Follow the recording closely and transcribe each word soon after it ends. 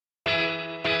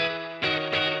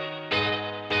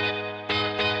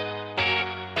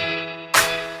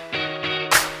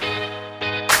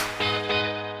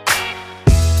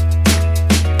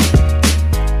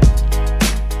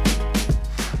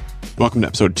Welcome to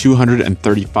episode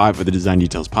 235 of the Design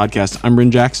Details Podcast. I'm Bryn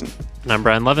Jackson. And I'm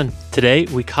Brian Levin. Today,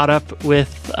 we caught up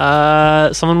with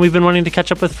someone we've been wanting to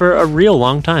catch up with for a real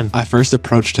long time. I first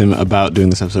approached him about doing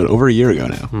this episode over a year ago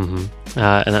now. Mm-hmm.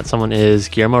 And that someone is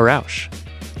Guillermo Rauch.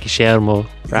 Guillermo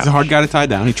Rauch. He's a hard guy to tie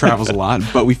down. He travels a lot,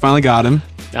 but we finally got him.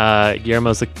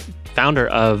 Guillermo's the founder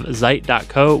of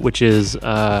Zeit.co, which is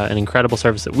an incredible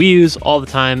service that we use all the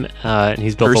time. And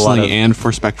he's built personally a lot of... and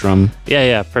for Spectrum.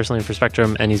 Yeah, personally and for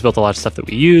Spectrum. And he's built a lot of stuff that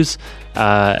we use.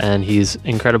 And he's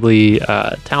incredibly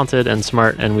talented and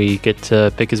smart. And we get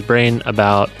to pick his brain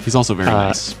about... He's also very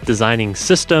nice. Designing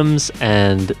systems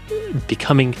and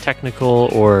becoming technical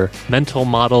or mental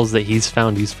models that he's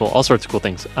found useful. All sorts of cool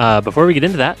things. Before we get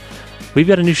into that, we've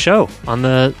got a new show on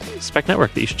the Spec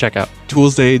Network that you should check out.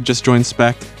 Tools Day just joined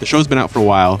Spec. The show's been out for a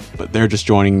while, but they're just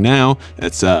joining now.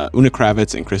 It's Una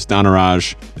Kravitz and Chris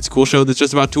Donaraj. It's a cool show that's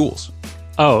just about tools.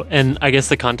 Oh, and I guess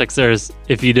the context there is,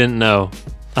 if you didn't know,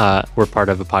 we're part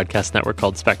of a podcast network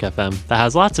called Spec FM that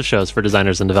has lots of shows for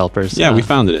designers and developers. Yeah, we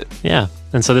founded it. Yeah,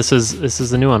 and so this is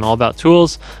the new one, all about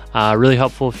tools. Really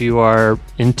helpful if you are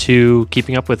into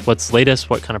keeping up with what's latest,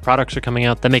 what kind of products are coming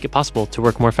out that make it possible to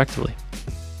work more effectively.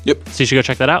 Yep. So you should go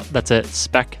check that out. That's at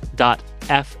spec.fm.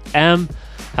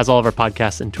 Has all of our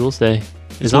podcasts, and Tools Day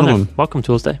is on there. Welcome,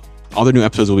 Tools Day. All their new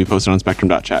episodes will be posted on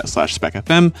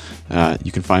spectrum.chat/specfm.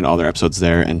 You can find all their episodes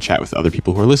there and chat with other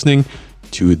people who are listening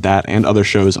to that and other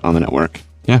shows on the network.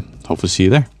 Yeah, hopefully see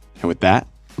you there. And with that,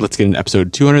 let's get into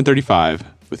episode 235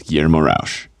 with Guillermo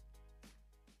Rauch.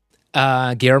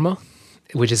 Guillermo,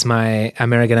 which is my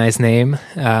Americanized name.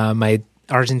 My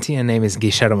Argentine name is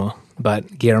Guillermo,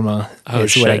 but Guillermo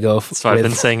is what I go with. So I've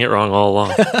been saying it wrong all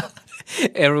along.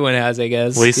 Everyone has, I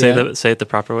guess. Will you say it the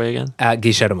proper way again?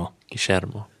 Guillermo.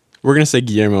 Guillermo. We're going to say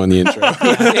Guillermo in the intro.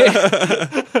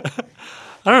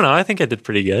 I don't know. I think I did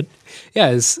pretty good.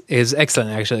 Yeah, it's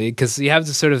excellent, actually, because you have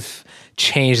to sort of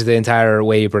change the entire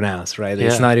way you pronounce, right? Yeah.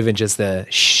 It's not even just the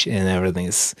sh and everything.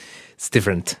 It's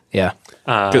different. Yeah.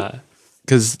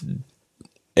 Because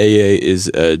AA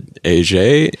is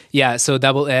AJ. Yeah, so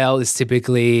double L is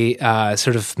typically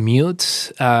sort of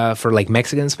mute for like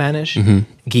Mexican Spanish,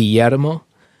 Guillermo.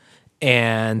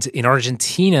 And in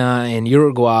Argentina and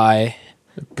Uruguay...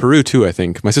 Peru too, I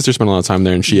think. My sister spent a lot of time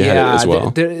there and she had it as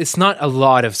well. It's not a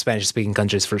lot of Spanish-speaking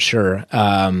countries for sure.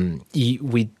 The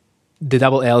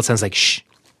double L sounds like sh.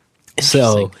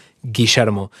 So...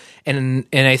 Guillermo. And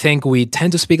I think we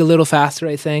tend to speak a little faster,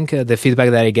 I think. The feedback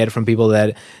that I get from people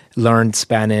that learned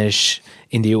Spanish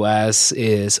in the US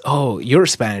is, oh, your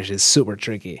Spanish is super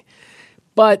tricky.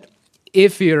 But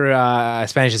if you're a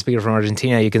Spanish speaker from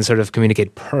Argentina, you can sort of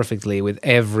communicate perfectly with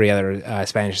every other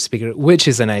Spanish speaker, which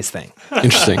is a nice thing.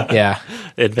 Interesting. Yeah.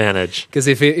 Advantage. Because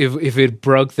if it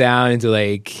broke down into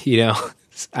like,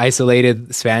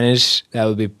 isolated Spanish, that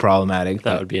would be problematic.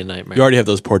 That would be a nightmare. You already have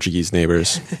those Portuguese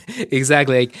neighbors.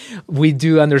 Exactly. Like, we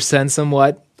do understand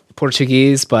somewhat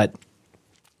Portuguese, but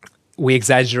we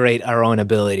exaggerate our own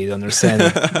ability to understand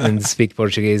and speak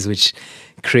Portuguese, which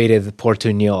created the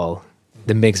Portuñol,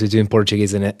 the mix between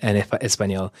Portuguese and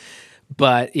Espanol.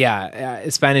 But yeah,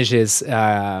 Spanish is,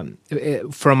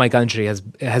 from my country, has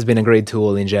been a great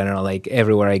tool in general. Like,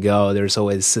 everywhere I go, there's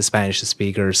always a Spanish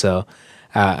speaker, so...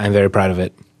 I'm very proud of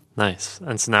it. Nice.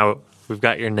 And so now we've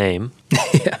got your name.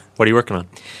 Yeah. What are you working on?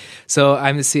 So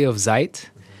I'm the CEO of Zeit,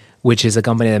 which is a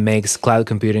company that makes cloud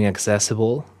computing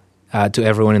accessible to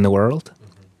everyone in the world.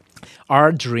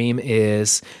 Our dream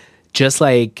is, just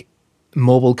like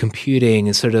mobile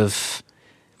computing, sort of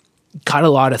got a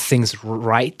lot of things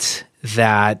right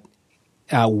that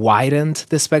widened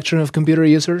the spectrum of computer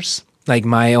users. Like,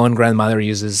 my own grandmother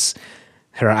uses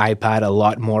her iPad a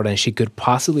lot more than she could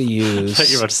possibly use. I thought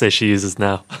you were about to say she uses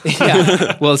now.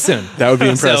 Yeah, well, soon. That would be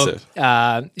impressive.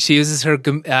 So, she uses her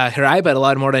iPad a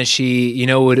lot more than she,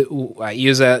 would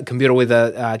use a computer with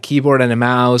a keyboard and a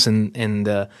mouse and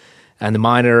the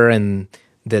monitor and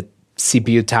the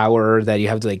CPU tower that you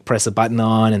have to like press a button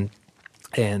on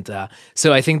and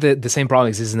so I think that the same problem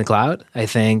exists in the cloud. I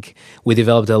think we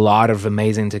developed a lot of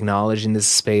amazing technology in this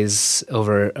space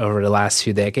over the last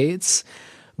few decades,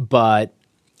 but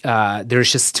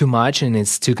there's just too much and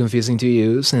it's too confusing to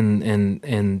use,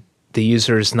 and the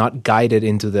user is not guided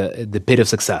into the pit of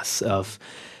success of,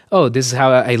 oh, this is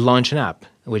how I launch an app,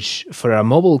 which for a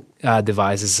mobile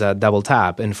device is a double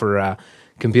tap, and for a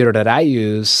computer that I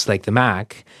use, like the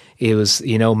Mac, it was,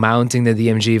 mounting the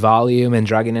DMG volume and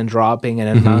dragging and dropping and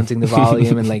then mounting the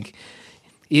volume and like,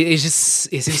 it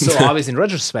seems so obvious in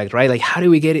retrospect, right? Like, how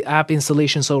do we get app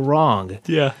installation so wrong?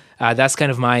 Yeah. That's kind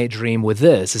of my dream with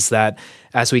this, is that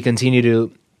as we continue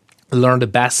to learn the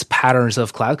best patterns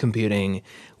of cloud computing,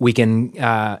 we can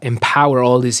empower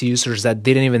all these users that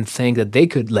didn't even think that they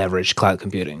could leverage cloud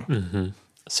computing.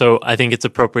 So I think it's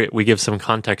appropriate we give some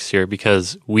context here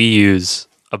because we use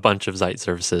a bunch of Zeit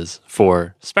services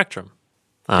for Spectrum.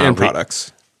 And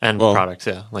products. Products,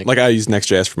 yeah. Like I use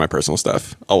Next.js for my personal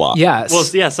stuff a lot. Yes. Well,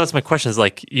 yes, that's my question is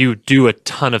like you do a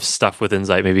ton of stuff within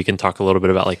Zeit. Maybe you can talk a little bit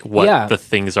about like what the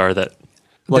things are that...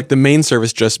 Like the main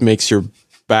service just makes your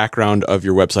background of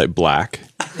your website black.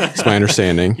 That's my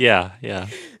understanding. Yeah.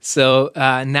 So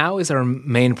Now is our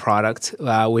main product,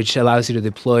 which allows you to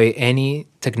deploy any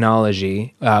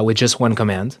technology with just one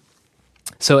command.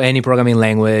 So any programming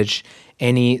language,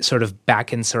 any sort of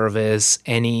backend service,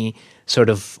 any sort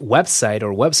of website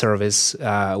or web service.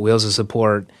 We also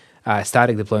support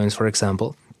static deployments, for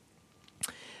example.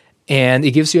 And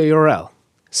it gives you a URL.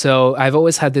 So I've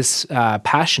always had this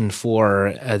passion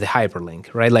for the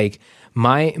hyperlink, right? Like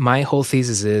my whole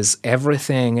thesis is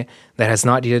everything that has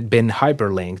not yet been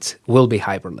hyperlinked will be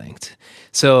hyperlinked.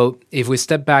 So if we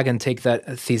step back and take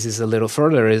that thesis a little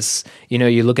further, is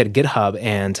you look at GitHub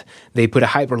and they put a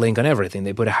hyperlink on everything.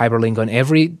 They put a hyperlink on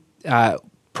every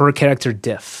per character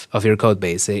diff of your code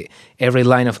base, every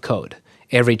line of code,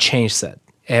 every change set,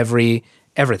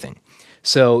 everything.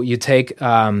 So you take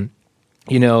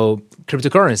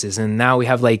cryptocurrencies, and now we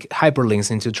have like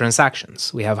hyperlinks into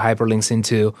transactions. We have hyperlinks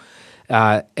into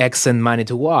X and money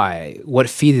to Y. What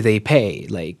fee did they pay?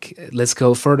 Like, let's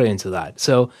go further into that.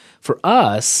 So for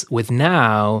us, with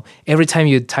Now, every time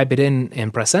you type it in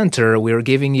and press enter, we're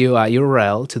giving you a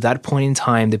URL to that point in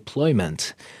time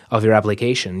deployment of your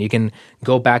application. You can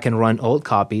go back and run old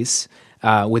copies.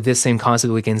 With this same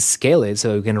concept, we can scale it.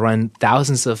 So you can run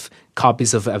thousands of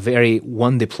copies of a very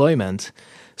one deployment.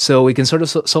 So we can sort of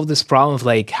solve this problem of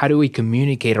like, how do we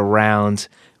communicate around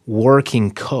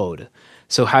working code?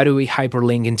 So how do we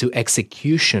hyperlink into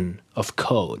execution of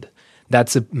code?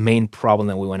 That's the main problem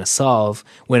that we want to solve.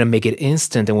 We want to make it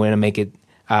instant, and we want to make it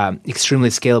extremely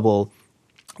scalable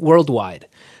worldwide.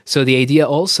 So the idea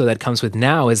also that comes with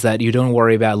Now is that you don't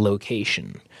worry about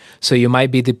location. So you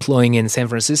might be deploying in San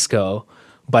Francisco,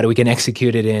 but we can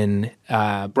execute it in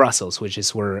Brussels, which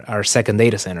is where our second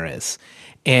data center is.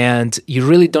 And you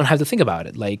really don't have to think about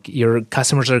it. Like, your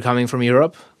customers are coming from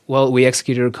Europe, well, we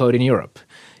execute your code in Europe.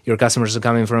 Your customers are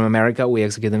coming from America, we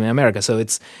execute them in America. So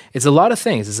it's a lot of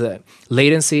things. It's a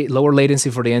latency, lower latency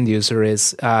for the end user,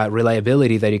 is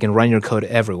reliability, that you can run your code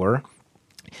everywhere.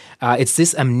 It's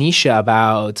this amnesia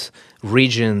about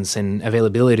regions and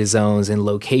availability zones and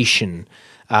location.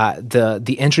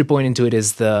 The entry point into it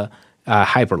is the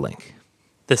hyperlink.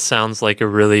 This sounds like a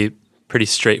really pretty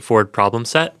straightforward problem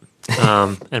set.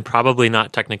 And probably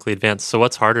not technically advanced. So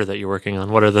what's harder that you're working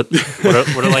on? What are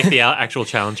like the actual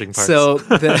challenging parts? So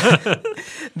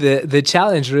the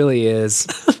challenge really is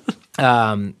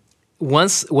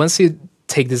once you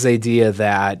take this idea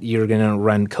that you're going to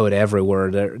run code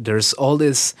everywhere, there's all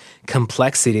this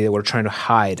complexity that we're trying to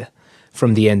hide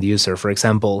from the end user. For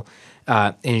example,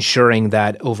 ensuring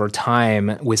that over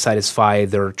time we satisfy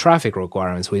their traffic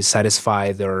requirements, we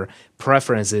satisfy their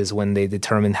preferences when they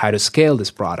determine how to scale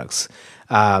these products.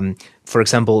 For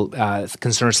example,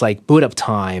 concerns like boot up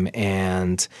time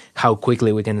and how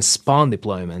quickly we can spawn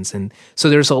deployments. And so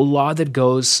there's a lot that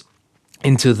goes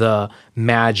into the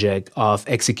magic of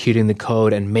executing the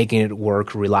code and making it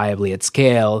work reliably at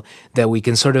scale that we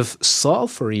can sort of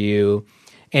solve for you.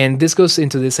 And this goes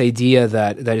into this idea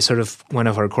that is sort of one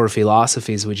of our core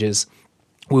philosophies, which is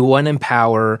we want to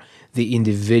empower the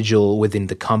individual within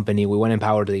the company. We want to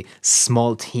empower the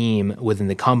small team within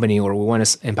the company, or we want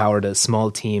to empower the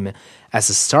small team as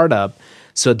a startup,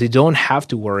 so they don't have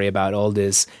to worry about all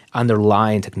this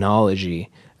underlying technology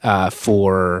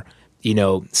for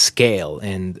scale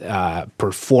and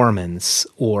performance,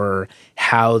 or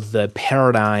how the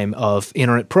paradigm of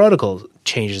internet protocol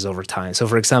changes over time. So,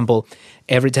 for example,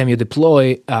 every time you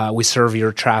deploy, we serve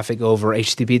your traffic over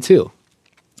HTTP2.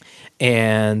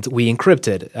 And we encrypt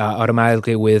it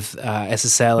automatically with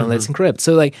SSL and Let's Encrypt.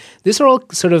 So, like, these are all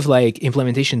sort of like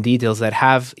implementation details that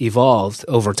have evolved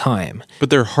over time. But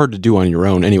they're hard to do on your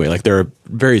own anyway. Like, they're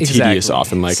very tedious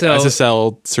often. Like, so,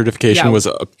 SSL certification was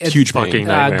a huge pain.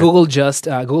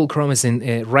 Google Chrome is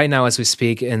in right now, as we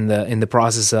speak, in the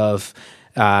process of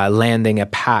landing a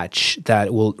patch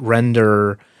that will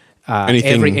render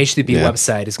every HTTP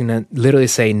website is going to literally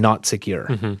say not secure.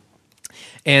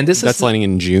 And that's landing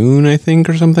in June, I think,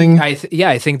 or something. I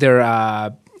think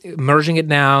they're merging it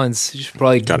now, and it should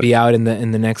probably be out in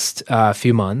the next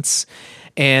few months.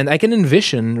 And I can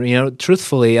envision,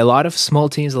 truthfully, a lot of small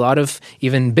teams, a lot of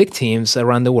even big teams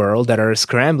around the world that are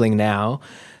scrambling now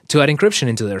to add encryption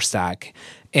into their stack.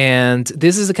 And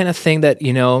this is the kind of thing that,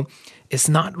 it's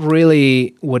not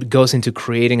really what goes into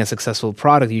creating a successful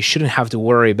product. You shouldn't have to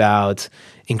worry about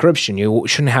encryption. You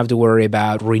shouldn't have to worry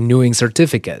about renewing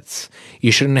certificates.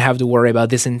 You shouldn't have to worry about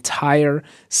this entire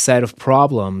set of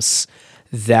problems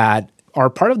that are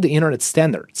part of the internet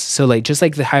standards. So just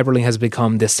like the hyperlink has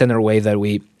become the standard way that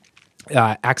we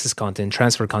access content,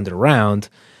 transfer content around,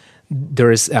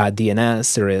 there is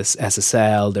DNS, there is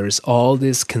SSL, there's all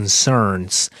these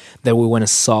concerns that we want to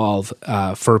solve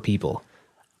for people.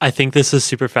 I think this is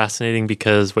super fascinating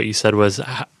because what you said was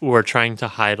we're trying to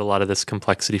hide a lot of this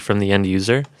complexity from the end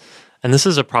user. And this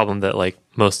is a problem that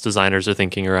most designers are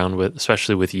thinking around with,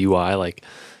 especially with UI.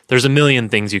 There's a million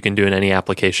things you can do in any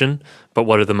application, but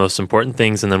what are the most important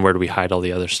things? And then where do we hide all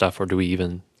the other stuff? Or do we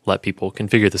even let people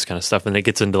configure this kind of stuff? And it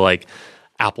gets into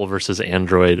Apple versus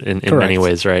Android in many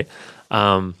ways, right?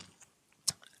 How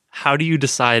do you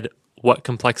decide what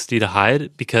complexity to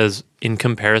hide? Because in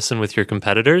comparison with your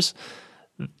competitors,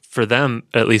 for them,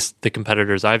 at least the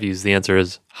competitors I've used, the answer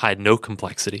is hide no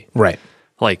complexity. Right.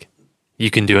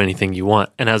 You can do anything you want.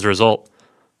 And as a result,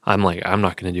 I'm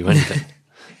not going to do anything.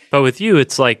 But with you,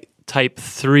 it's type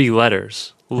 3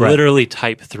 letters. Right. Literally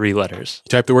type 3 letters.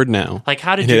 Type the word now.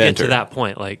 How did you get to that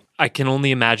point? I can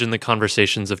only imagine the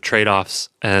conversations of trade-offs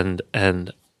and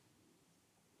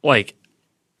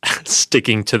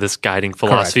sticking to this guiding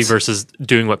philosophy versus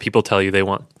doing what people tell you they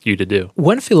want you to do.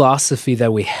 One philosophy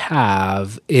that we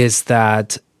have is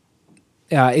that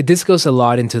this goes a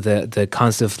lot into the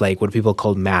concept of what people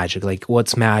call magic.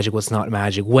 What's magic, what's not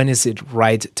magic? When is it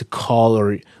right to call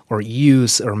or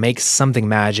use or make something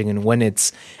magic, and when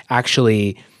it's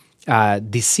actually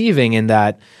deceiving in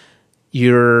that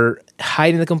you're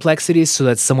hiding the complexity so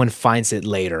that someone finds it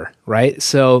later, right?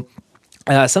 So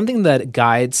something that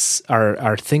guides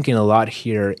our thinking a lot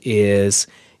here is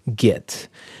Git.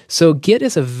 So Git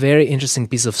is a very interesting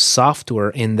piece of software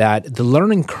in that the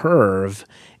learning curve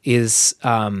is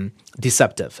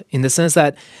deceptive in the sense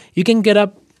that you can get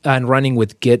up and running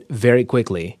with Git very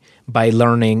quickly by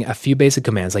learning a few basic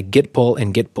commands like git pull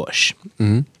and git push.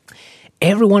 Mm-hmm.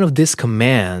 Every one of these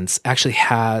commands actually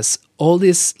has all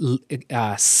these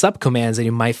subcommands that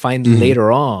you might find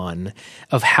later on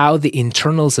of how the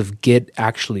internals of Git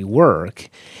actually work.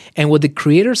 And what the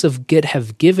creators of Git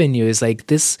have given you is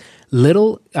this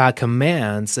little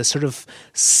commands that sort of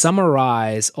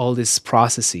summarize all these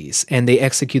processes, and they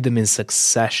execute them in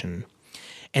succession.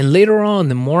 And later on,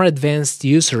 the more advanced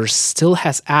user still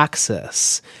has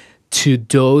access to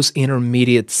those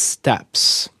intermediate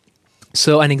steps.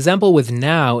 So an example with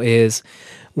Now is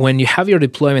when you have your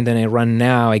deployment and I run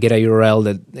Now, I get a URL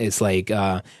that is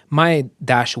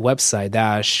my-website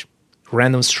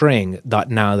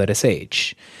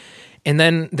randomstring.now.sh. And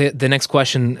then the next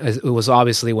question it was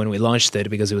obviously when we launched it,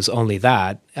 because it was only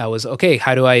that, I was, okay,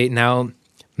 how do I now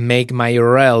make my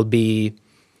URL be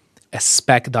a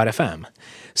spec.fm?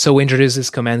 So we introduced this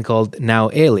command called now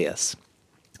alias.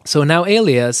 So now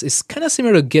alias is kind of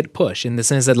similar to git push in the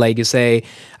sense that you say,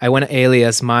 I want to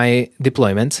alias my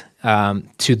deployment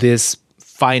to this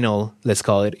final, let's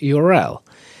call it URL.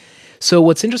 So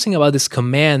what's interesting about this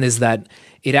command is that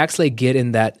it acts like Git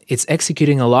in that it's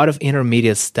executing a lot of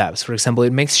intermediate steps. For example,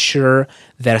 it makes sure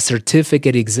that a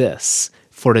certificate exists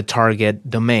for the target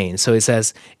domain. So it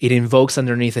says it invokes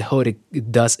underneath the hood,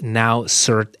 it does now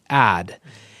cert add.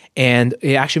 And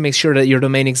it actually makes sure that your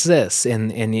domain exists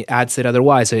and it adds it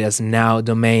otherwise. So it has now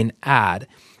domain add.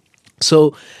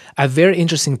 So a very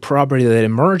interesting property that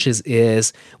emerges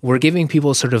is we're giving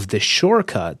people sort of the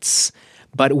shortcuts,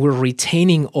 but we're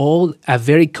retaining all a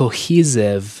very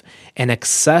cohesive and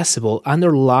accessible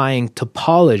underlying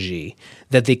topology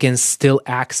that they can still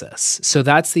access. So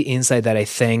that's the insight that I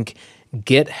think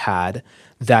Git had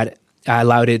that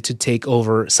allowed it to take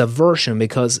over Subversion,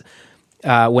 because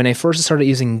when I first started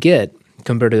using Git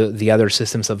compared to the other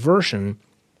system Subversion,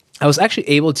 I was actually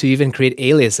able to even create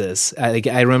aliases.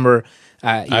 I remember...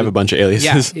 I have a bunch of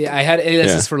aliases. Yeah, I had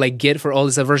aliases for Git for all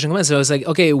the Subversion commands. So I was like,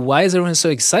 okay, why is everyone so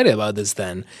excited about this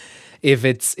then?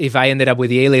 If I ended up with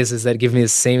the aliases that give me the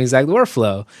same exact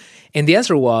workflow. And the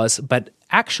answer was, but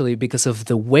actually because of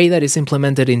the way that it's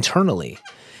implemented internally.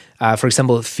 For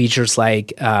example, features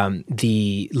like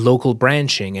the local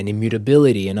branching and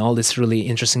immutability and all these really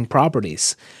interesting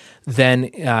properties,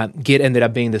 then Git ended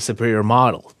up being the superior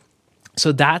model.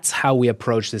 So that's how we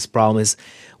approach this problem. Is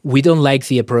we don't like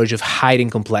the approach of hiding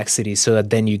complexity so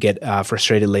that then you get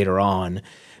frustrated later on.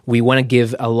 We want to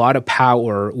give a lot of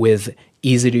power with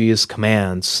easy-to-use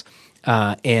commands,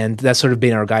 and that's sort of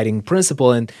been our guiding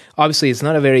principle. And obviously, it's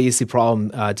not a very easy problem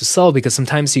to solve because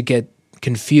sometimes you get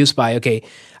confused by, okay,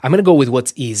 I'm going to go with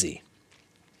what's easy.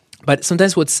 But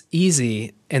sometimes what's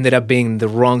easy ended up being the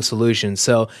wrong solution.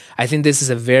 So I think this is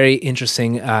a very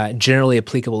interesting, generally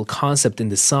applicable concept in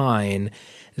design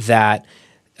that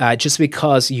just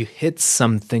because you hit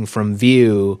something from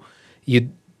Vue,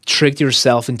 you tricked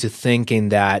yourself into thinking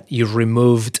that you've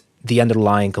removed the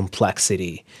underlying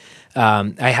complexity.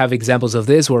 I have examples of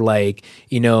this where, like,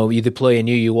 you deploy a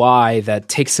new UI that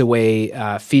takes away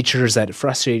features that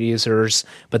frustrate users,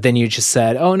 but then you just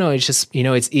said, oh, no, it's just,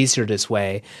 it's easier this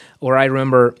way. Or I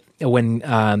remember when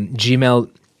Gmail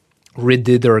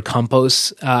redid their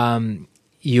Compose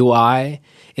UI,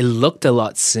 it looked a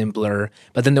lot simpler,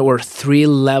 but then there were 3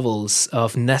 levels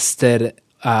of nested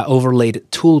overlaid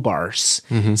toolbars.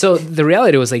 Mm-hmm. So the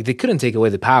reality was, like, they couldn't take away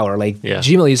the power. Like,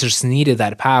 Gmail users needed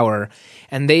that power.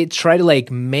 And they try to, like,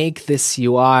 make this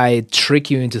UI trick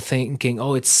you into thinking,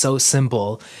 oh, it's so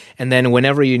simple. And then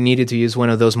whenever you needed to use one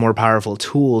of those more powerful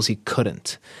tools, you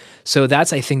couldn't. So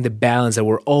that's, I think, the balance that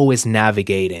we're always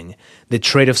navigating. The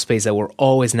trade-off space that we're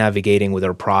always navigating with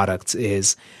our products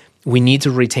is we need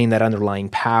to retain that underlying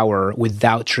power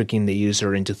without tricking the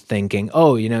user into thinking,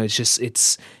 oh,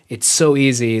 it's so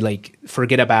easy, like,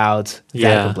 forget about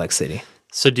that complexity.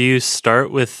 So do you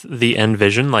start with the end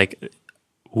vision, like,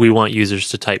 we want users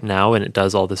to type now and it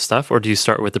does all this stuff? Or do you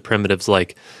start with the primitives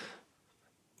like,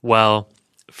 well,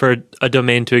 for a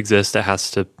domain to exist, it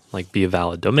has to, like, be a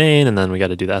valid domain, and then we got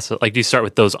to do that. So, like, do you start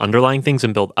with those underlying things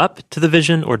and build up to the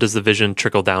vision, or does the vision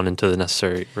trickle down into the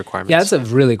necessary requirements? Yeah, that's a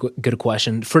really good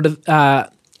question. For the,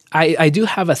 I do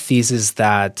have a thesis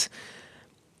that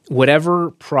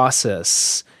whatever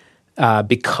process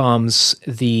becomes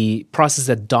the process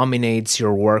that dominates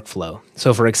your workflow.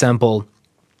 So, for example,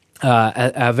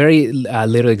 a very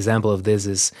little example of this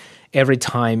is every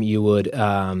time you would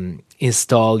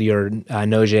install your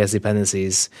Node.js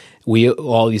dependencies, we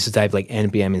all used to type, like,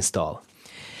 npm install.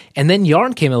 And then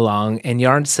Yarn came along, and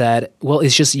Yarn said, well,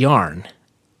 it's just Yarn.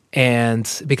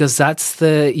 And because that's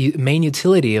the main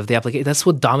utility of the application, that's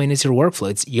what dominates your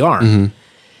workflow. It's Yarn.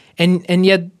 Mm-hmm. And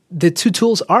yet the 2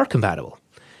 tools are compatible.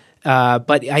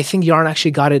 But I think Yarn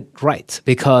actually got it right,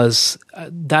 because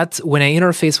that's when I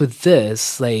interface with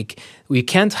this, like, we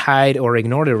can't hide or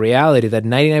ignore the reality that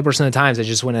 99% of the times I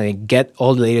just want to get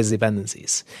all the latest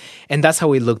dependencies. And that's how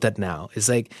we looked at now. It's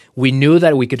like we knew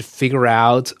that we could figure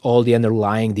out all the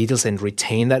underlying details and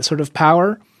retain that sort of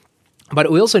power.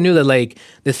 But we also knew that, like,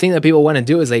 the thing that people want to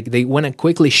do is, like, they want to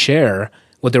quickly share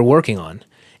what they're working on.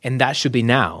 And that should be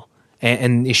now.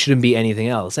 And it shouldn't be anything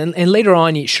else. And later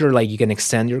on, sure, like, you can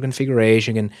extend your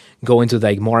configuration, you can go into,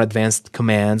 like, more advanced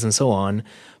commands and so on.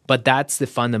 But that's the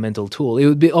fundamental tool. It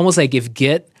would be almost like if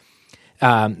Git,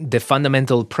 the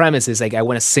fundamental premise is, like, I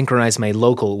want to synchronize my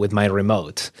local with my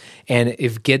remote. And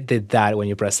if Git did that when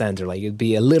you press enter, like, it'd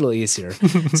be a little easier.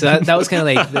 So that was kind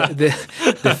of like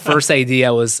the first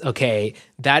idea was, okay,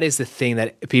 that is the thing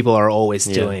that people are always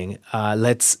doing.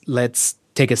 Let's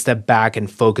take a step back and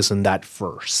focus on that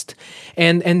first.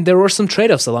 And there were some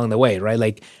trade-offs along the way, right?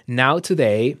 Like, now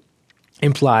today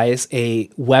implies a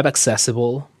web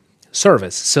accessible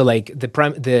service. So, like,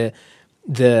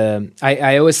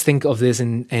 I always think of this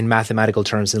in mathematical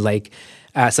terms, and, like,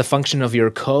 as a function of your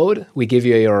code, we give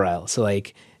you a URL. So,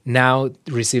 like, now it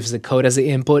receives the code as the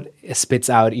input, it spits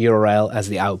out URL as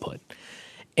the output.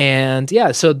 And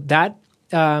yeah, so that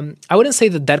I wouldn't say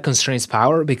that constrains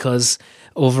power, because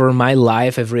over my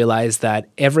life, I've realized that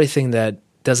everything that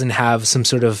doesn't have some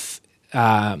sort of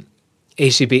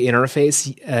HTTP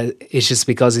interface is just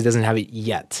because it doesn't have it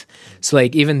yet. So,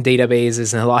 like, even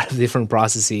databases and a lot of different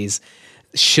processes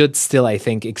should still, I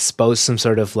think, expose some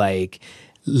sort of, like,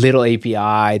 little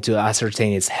API to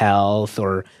ascertain its health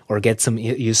or get some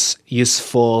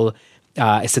useful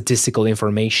statistical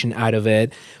information out of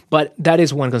it. But that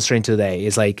is one constraint today,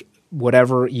 is, like,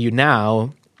 whatever you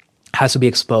now has to be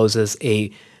exposed as a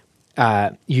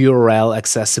URL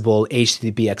accessible,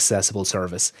 HTTP accessible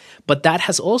service. But that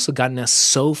has also gotten us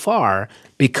so far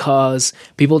because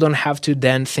people don't have to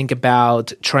then think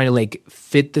about trying to, like,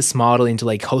 fit this model into,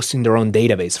 like, hosting their own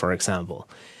database, for example.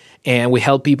 And we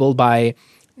help people by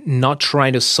not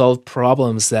trying to solve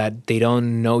problems that they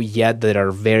don't know yet that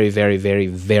are very, very, very,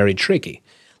 very tricky.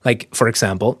 Like, for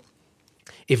example,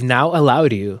 if now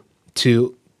allowed you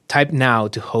to type now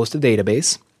to host a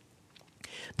database,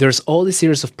 there's all these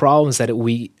series of problems that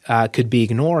we could be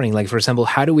ignoring. Like, for example,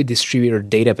 how do we distribute our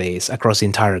database across the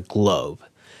entire globe?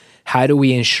 How do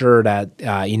we ensure that,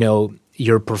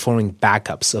 you're performing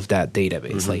backups of that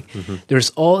database?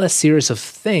 There's all a series of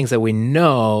things that we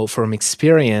know from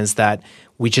experience that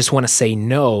we just want to say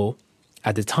no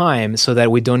at the time so that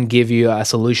we don't give you a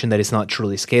solution that is not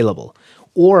truly scalable,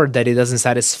 or that it doesn't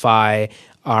satisfy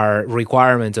our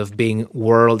requirement of being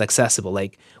world accessible.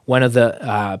 Like one of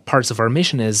the parts of our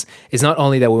mission is not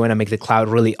only that we want to make the cloud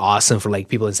really awesome for like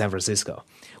people in San Francisco.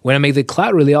 We want to make the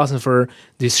cloud really awesome for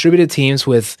distributed teams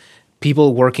with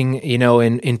people working,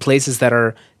 in places that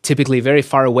are typically very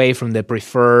far away from the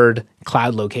preferred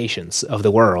cloud locations of the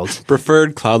world.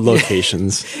 Preferred cloud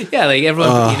locations. Yeah, like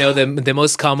everyone, the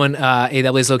most common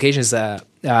AWS location is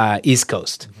East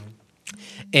Coast.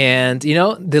 And,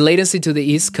 the latency to the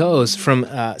East Coast from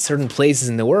certain places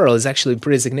in the world is actually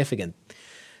pretty significant.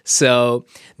 So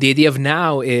the idea of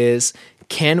now is,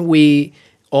 can we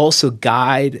also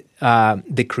guide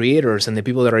the creators and the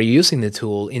people that are using the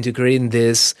tool into creating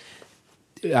this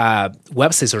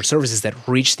websites or services that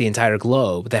reach the entire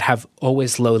globe, that have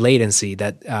always low latency,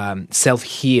 that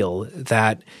self-heal,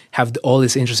 that have all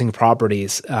these interesting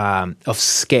properties of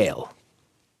scale.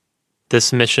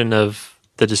 This mission of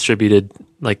the distributed,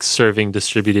 like serving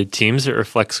distributed teams, it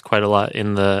reflects quite a lot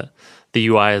in the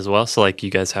UI as well. So like you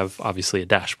guys have obviously a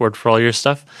dashboard for all your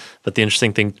stuff, but the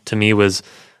interesting thing to me was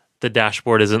the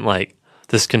dashboard isn't like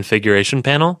this configuration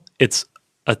panel. It's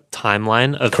a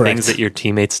timeline of Correct. Things that your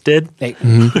teammates did. Like,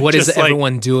 what is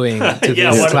everyone doing to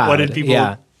this cloud? What did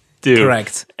people do?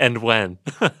 Correct. And when?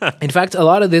 In fact, a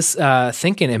lot of this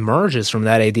thinking emerges from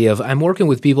that idea of I'm working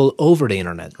with people over the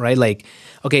internet, right? Like,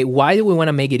 okay, why do we want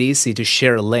to make it easy to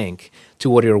share a link to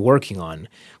what you're working on?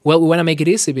 Well, we want to make it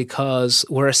easy because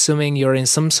we're assuming you're in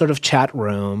some sort of chat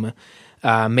room.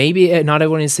 Maybe not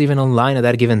everyone is even online at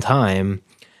that given time.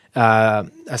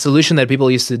 A solution that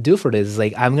people used to do for this is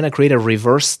like, I'm going to create a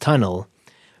reverse tunnel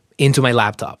into my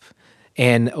laptop,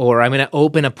 or I'm going to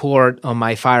open a port on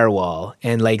my firewall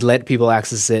and like let people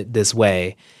access it this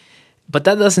way. But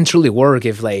that doesn't truly work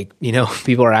if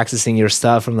people are accessing your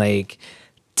stuff from like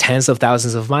tens of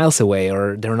thousands of miles away,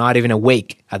 or they're not even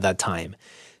awake at that time.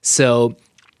 So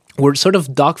we're sort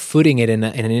of dog-footing it in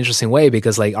an interesting way,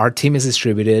 because like our team is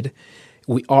distributed.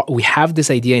 We have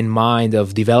this idea in mind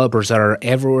of developers that are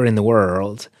everywhere in the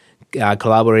world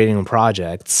collaborating on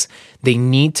projects. They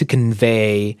need to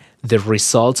convey the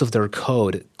results of their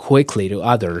code quickly to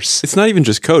others. It's not even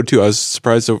just code, too. I was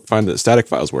surprised to find that static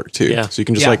files work, too. Yeah. So you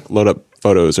can just load up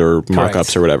photos or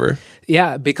markups or whatever.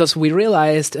 Yeah, because we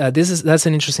realized that's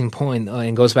an interesting point,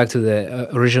 and goes back to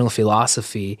the original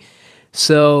philosophy.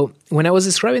 So when I was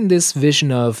describing this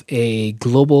vision of a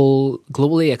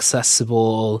globally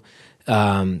accessible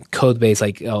code base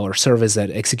or service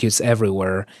that executes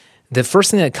everywhere, the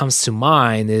first thing that comes to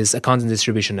mind is a content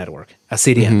distribution network, a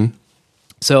CDN. Mm-hmm.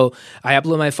 So I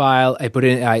upload my file, I put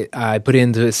it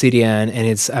into a CDN, and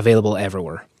it's available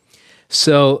everywhere.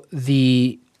 So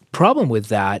the problem with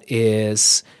that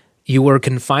is you were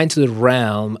confined to the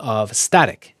realm of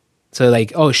static. So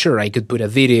like, oh sure, I could put a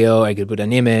video, I could put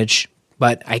an image,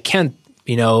 but I can't,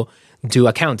 do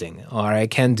accounting, or I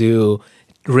can't do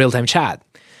real-time chat.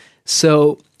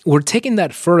 So we're taking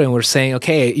that further and we're saying,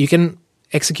 okay, you can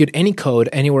execute any code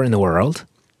anywhere in the world.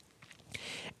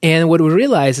 And what we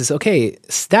realize is, okay,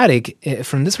 static,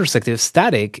 from this perspective,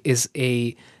 static is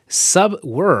a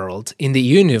sub-world in the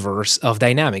universe of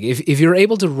dynamic. If you're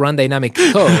able to run dynamic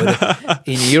code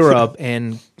in Europe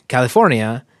and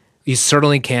California, you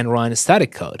certainly can run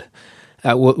static code,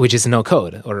 which is no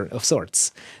code or of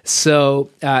sorts. So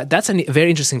that's a very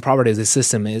interesting property of the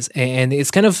system and it's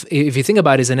kind of, if you think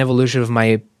about it, is an evolution of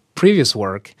my previous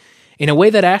work in a way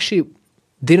that I actually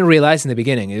didn't realize in the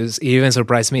beginning. It even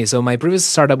surprised me. So my previous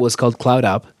startup was called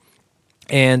CloudUp,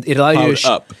 and it allowed you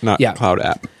to not Cloud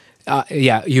App.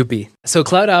 UP. So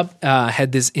CloudUp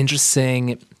had this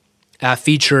interesting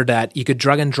feature that you could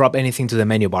drag and drop anything to the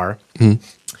menu bar, and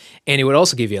it would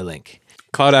also give you a link.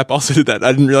 Cloud App also did that.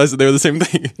 I didn't realize that they were the same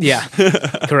thing. Yeah,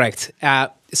 correct.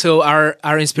 So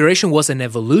our inspiration was an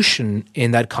evolution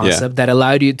in that concept that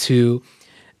allowed you to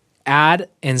add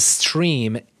and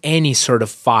stream any sort of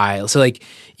file. So like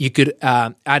you could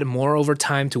add more over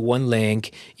time to one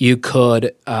link. You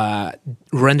could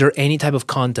render any type of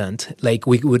content. Like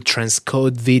we would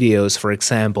transcode videos, for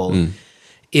example.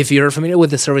 If you're familiar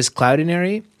with the service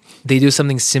Cloudinary, they do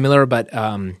something similar, but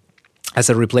as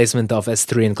a replacement of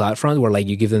S3 and CloudFront, where like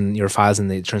you give them your files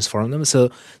and they transform them. So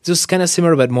just kind of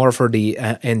similar, but more for the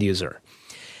end user.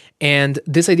 And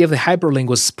this idea of the hyperlink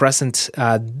was present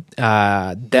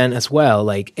then as well.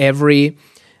 Like every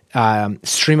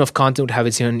stream of content would have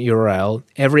its own URL.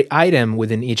 Every item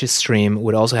within each stream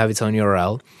would also have its own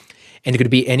URL. And it could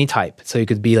be any type. So it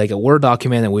could be like a Word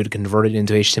document, and we'd convert it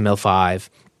into HTML5.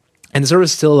 And the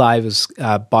service is still alive. It was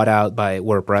bought out by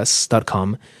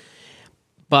WordPress.com.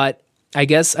 But I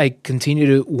guess I continue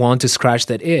to want to scratch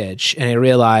that itch. And I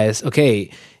realized, okay,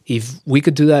 if we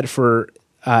could do that for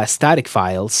static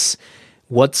files,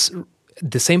 what's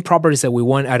the same properties that we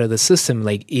want out of the system,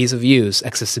 like ease of use,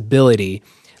 accessibility,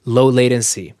 low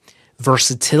latency,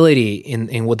 versatility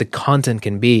in what the content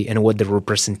can be and what the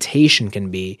representation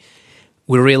can be,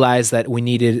 we realized that we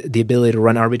needed the ability to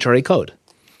run arbitrary code.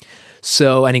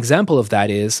 So an example of that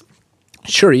is,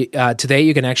 sure, today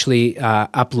you can actually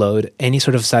upload any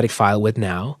sort of static file with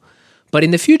Now, but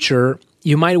in the future,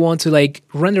 you might want to like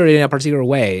render it in a particular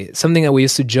way. Something that we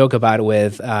used to joke about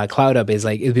with CloudUp is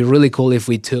like, it'd be really cool if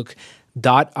we took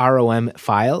 .rom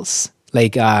files,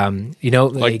 like, like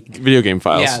video game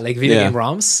files. Yeah, like video game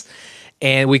ROMs.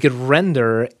 And we could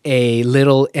render a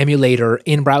little emulator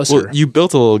in browser. Well, you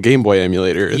built a little Game Boy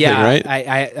emulator thing, right?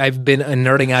 I've been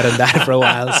nerding out on that for a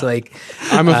while. So like,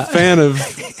 I'm a fan of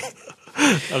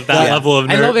that level of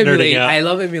nerding out. I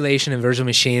love emulation and virtual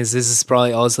machines. This is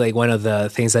probably also like one of the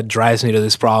things that drives me to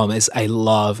this problem is I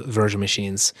love virtual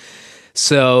machines.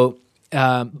 So,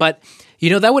 but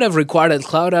that would have required that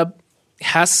CloudUp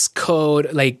has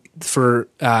code like for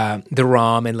the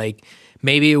ROM, and like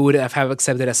maybe it would have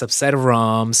accepted a subset of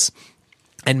ROMs,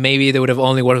 and maybe they would have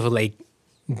only worked with like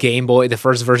Game Boy, the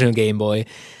first version of Game Boy.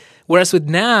 Whereas with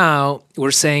Now,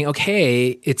 we're saying,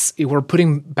 okay, we're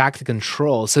putting back the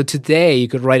control. So today you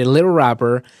could write a little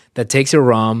wrapper that takes your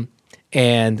ROM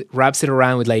and wraps it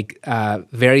around with like a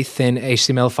very thin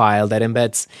HTML file that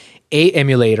embeds a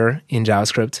emulator in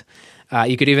JavaScript.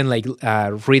 You could even like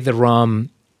read the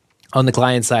ROM on the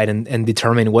client side and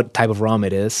determine what type of ROM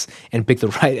it is and pick the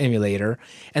right emulator.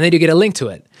 And then you get a link to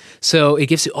it. So it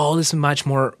gives you all this much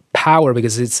more power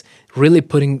because it's really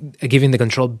giving the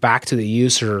control back to the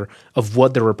user of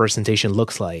what the representation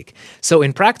looks like. So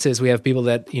in practice, we have people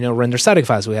that render static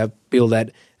files. We have people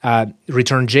that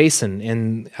return JSON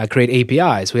and create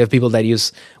APIs. We have people that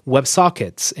use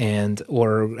WebSockets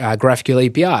or GraphQL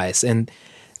APIs. And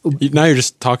now you're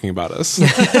just talking about us.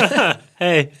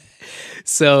 Hey.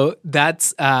 So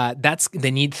that's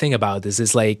the neat thing about this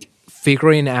is like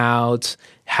figuring out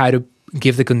how to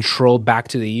give the control back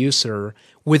to the user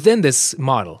within this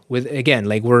model. With again,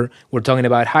 like we're talking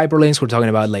about hyperlinks, we're talking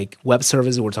about like web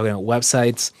services, we're talking about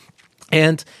websites,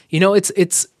 and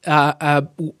it's a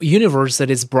universe that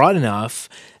is broad enough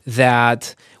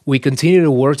that we continue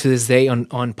to work to this day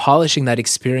on polishing that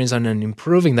experience and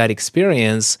improving that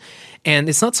experience. And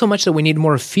it's not so much that we need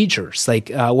more features. Like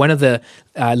one of the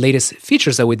latest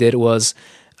features that we did was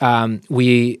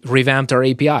we revamped our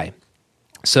API.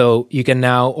 So you can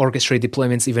now orchestrate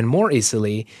deployments even more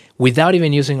easily without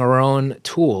even using our own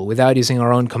tool, without using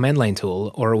our own command line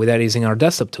tool, or without using our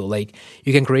desktop tool. Like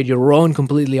you can create your own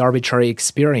completely arbitrary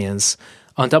experience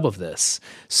on top of this.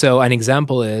 So an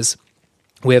example is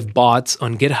we have bots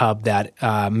on GitHub that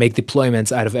make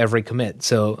deployments out of every commit.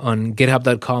 So on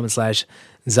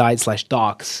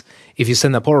github.com/Zeit/docs, if you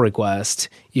send a pull request,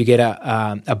 you get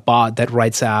a bot that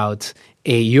writes out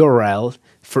a URL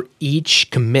for each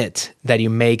commit that you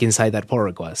make inside that pull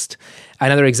request.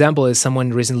 Another example is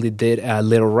someone recently did a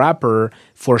little wrapper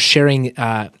for sharing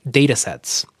data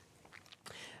sets.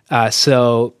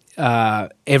 So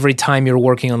every time you're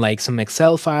working on like some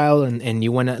Excel file and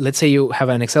you want to, let's say you have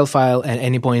an Excel file at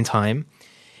any point in time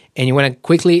and you want to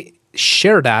quickly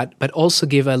share that, but also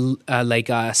give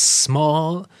a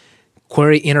small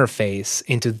query interface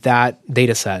into that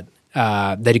data set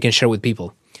that you can share with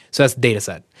people. So that's data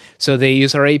set. So they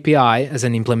use our API as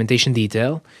an implementation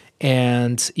detail,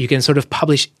 and you can sort of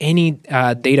publish any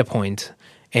data point,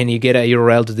 and you get a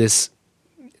URL to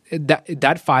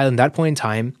that file in that point in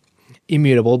time,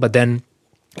 immutable. But then,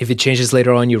 if it changes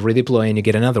later on, you redeploy and you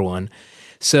get another one.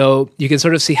 So you can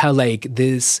sort of see how like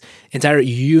this entire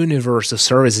universe of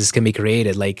services can be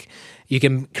created. Like you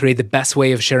can create the best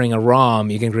way of sharing a ROM.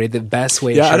 You can create the best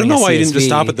way of sharing a CSV. I don't know why you didn't just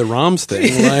stop at the ROMs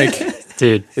thing. Like.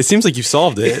 Dude, it seems like you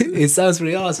solved it. It sounds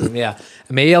pretty awesome. Yeah,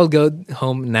 maybe I'll go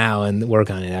home now and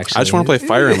work on it. Actually, I just want to play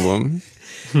Fire Emblem.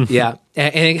 Yeah,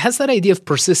 and it has that idea of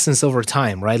persistence over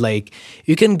time, right? Like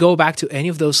you can go back to any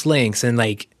of those links and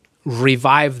like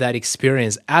revive that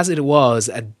experience as it was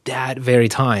at that very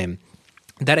time.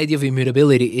 That idea of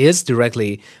immutability is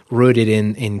directly rooted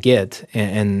in Git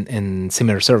and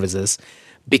similar services.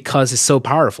 Because it's so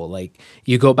powerful. Like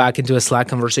you go back into a Slack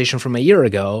conversation from a year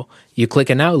ago, you click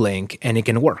a now link and it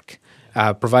can work.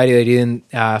 Provided that you didn't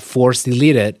force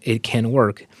delete it, it can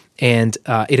work. And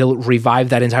it'll revive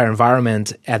that entire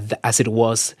environment as it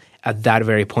was at that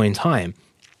very point in time.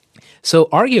 So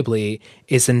arguably,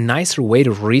 it's a nicer way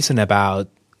to reason about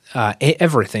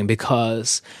everything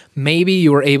because maybe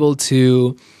you were able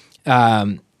to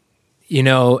emulate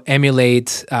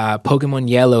Pokemon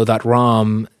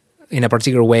Yellow.rom in a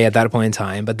particular way at that point in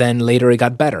time, but then later it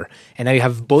got better. And now you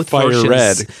have both versions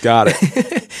red. Got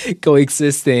it.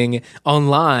 coexisting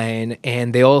online,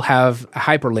 and they all have a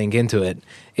hyperlink into it.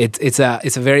 It's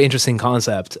a very interesting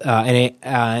concept,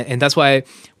 and that's why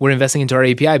we're investing into our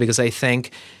API, because I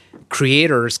think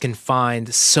creators can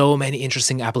find so many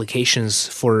interesting applications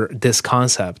for this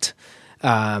concept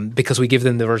because we give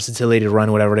them the versatility to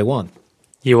run whatever they want.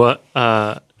 You want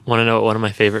to know what one of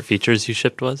my favorite features you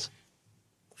shipped was?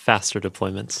 Faster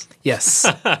deployments. Yes,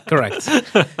 correct.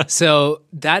 So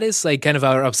that is like kind of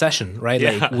our obsession, right?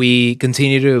 Yeah. Like we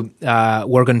continue to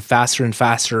work on faster and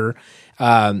faster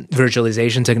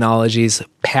virtualization technologies,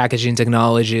 packaging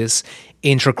technologies,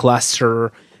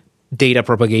 intra-cluster data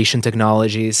propagation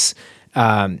technologies,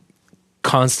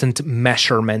 constant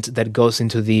measurement that goes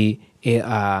into the.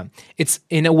 It's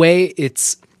in a way,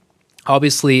 it's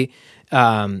obviously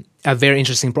a very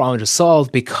interesting problem to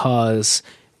solve because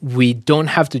we don't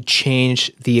have to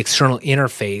change the external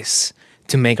interface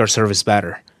to make our service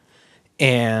better.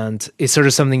 And it's sort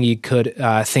of something you could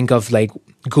think of like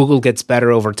Google gets better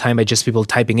over time by just people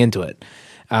typing into it.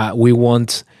 We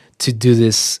want to do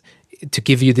this, to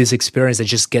give you this experience that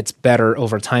just gets better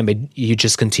over time by you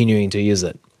just continuing to use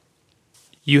it.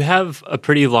 You have a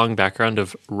pretty long background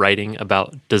of writing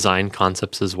about design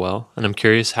concepts as well. And I'm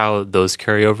curious how those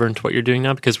carry over into what you're doing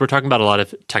now, because we're talking about a lot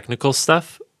of technical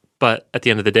stuff, but at the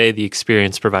end of the day, the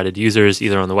experience provided users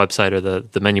either on the website or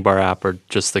the menu bar app or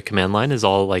just the command line is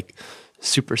all like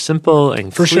super simple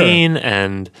and clean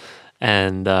and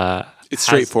it's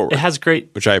straightforward. It has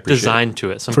great which I appreciate. Design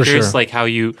to it. So I'm curious like how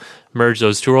you merge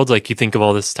those two worlds. Like you think of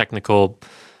all this technical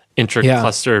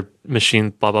intra-cluster machine,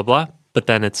 blah, blah, blah, but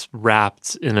then it's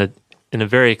wrapped in a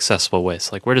very accessible way.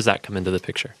 So like where does that come into the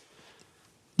picture?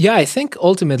 Yeah, I think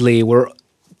ultimately we're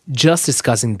just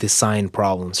discussing design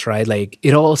problems, right? Like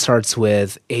it all starts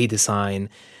with a design.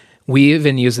 We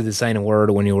even use the design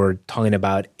word when you were talking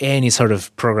about any sort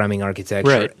of programming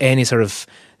architecture, any sort of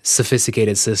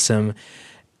sophisticated system.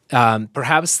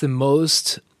 Perhaps the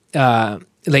most, the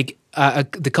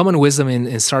common wisdom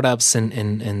in startups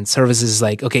and services is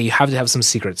like, okay, you have to have some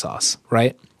secret sauce,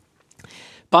 right?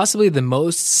 Possibly the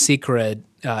most secret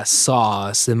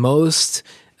sauce, the most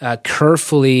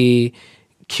carefully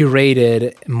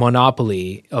curated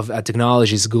monopoly of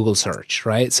technology is Google search,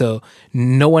 right? So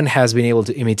no one has been able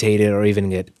to imitate it or even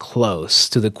get close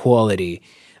to the quality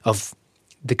of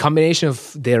the combination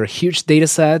of their huge data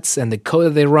sets and the code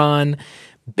that they run.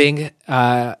 Bing,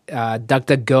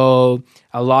 DuckDuckGo,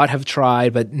 a lot have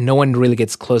tried, but no one really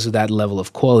gets close to that level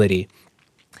of quality.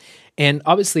 And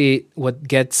obviously, what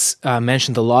gets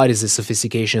mentioned a lot is the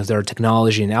sophistication of their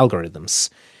technology and algorithms.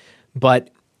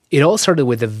 But it all started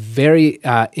with a very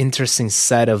interesting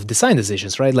set of design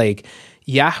decisions, right? Like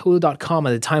Yahoo.com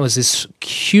at the time was this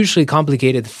hugely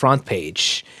complicated front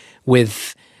page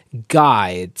with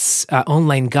guides,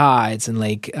 online guides, and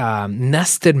like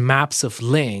nested maps of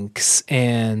links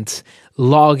and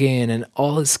login and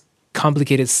all this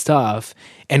complicated stuff.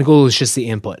 And Google is just the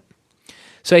input.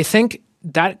 So I think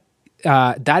that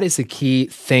that is the key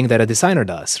thing that a designer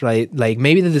does, right? Like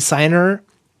maybe the designer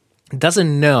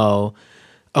doesn't know,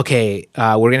 okay,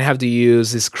 we're going to have to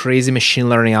use these crazy machine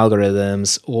learning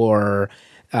algorithms, or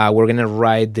we're going to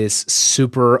write this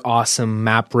super awesome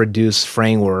MapReduce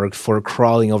framework for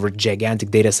crawling over gigantic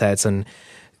data sets and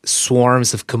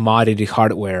swarms of commodity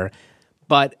hardware.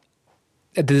 But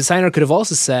the designer could have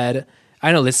also said,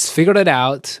 I know, let's figure it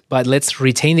out, but let's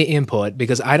retain the input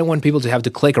because I don't want people to have to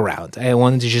click around. I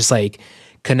want them to just like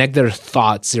connect their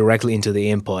thoughts directly into the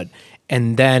input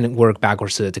and then work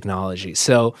backwards to the technology.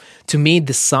 So to me,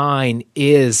 design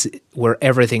is where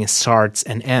everything starts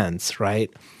and ends, right?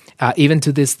 Even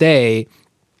to this day,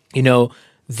 you know,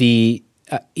 the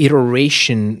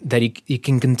iteration that you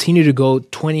can continue to go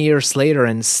 20 years later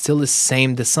and still the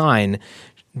same design,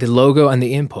 the logo and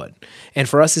the input. And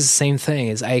for us, it's the same thing.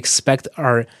 Is I expect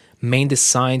our main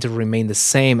design to remain the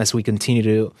same as we continue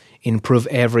to improve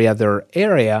every other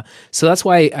area. So that's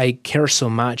why I care so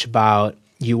much about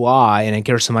UI, and I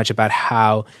care so much about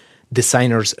how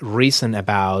designers reason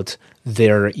about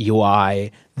their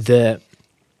UI.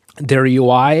 Their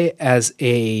UI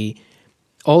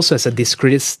also as a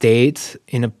discrete state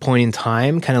in a point in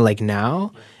time, kind of like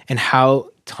now, and how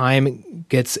time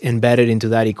gets embedded into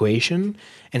that equation,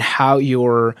 and how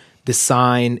your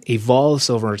design evolves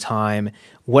over time.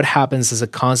 What happens as a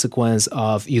consequence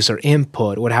of user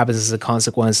input? What happens as a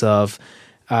consequence of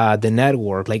the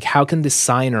network? Like, how can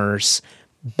designers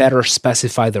better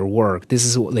specify their work? This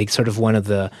is like sort of one of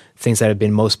the things that I've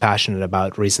been most passionate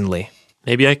about recently.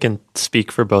 Maybe I can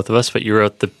speak for both of us, but you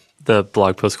wrote the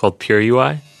blog post called Pure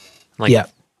UI. Like, yeah.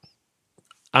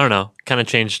 I don't know, kind of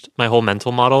changed my whole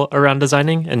mental model around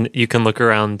designing. And you can look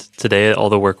around today at all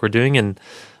the work we're doing, and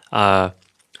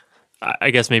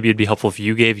I guess maybe it'd be helpful if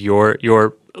you gave your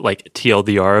like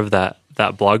TLDR of that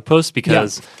blog post,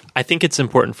 because I think it's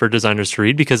important for designers to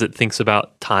read, because it thinks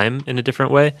about time in a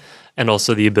different way, and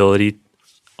also the ability,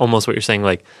 almost what you're saying,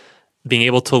 like being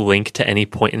able to link to any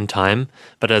point in time,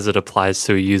 but as it applies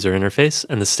to a user interface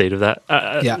and the state of that.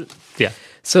 Yeah.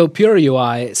 So Pure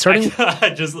UI, starting.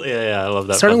 I love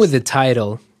that. Starting with the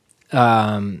title,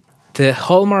 the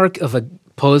hallmark of a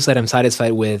post that I'm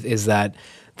satisfied with is that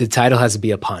the title has to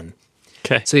be a pun.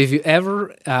 Okay. So if you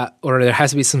ever, or there has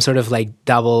to be some sort of like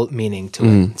double meaning to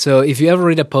it. So if you ever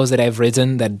read a post that I've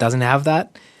written that doesn't have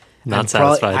that, not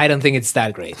satisfied. I don't think it's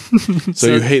that great. So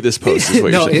you hate this post, is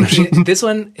what you're saying. This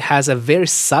one has a very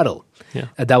subtle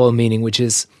a double meaning, which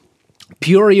is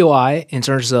Pure UI in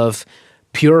terms of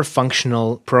pure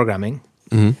functional programming.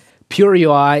 Pure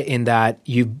UI in that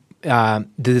the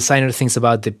designer thinks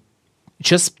about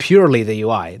just purely the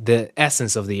UI, the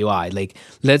essence of the UI. Like,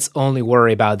 let's only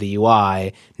worry about the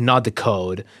UI, not the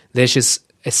code. Let's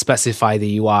just specify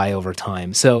the UI over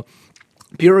time. So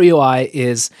Pure UI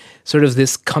is sort of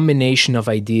this combination of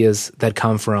ideas that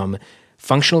come from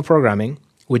functional programming,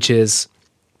 which is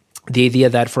the idea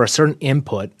that for a certain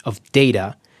input of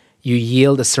data, you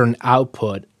yield a certain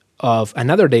output of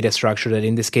another data structure that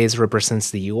in this case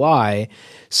represents the UI.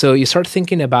 So you start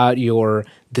thinking about your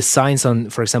designs on,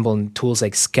 for example, on tools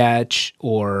like Sketch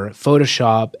or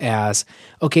Photoshop as,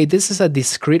 okay, this is a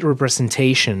discrete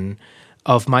representation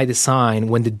of my design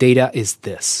when the data is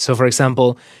this. So for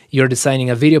example, you're designing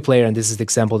a video player, and this is the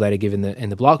example that I give in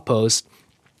the blog post,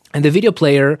 and the video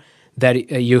player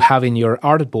that you have in your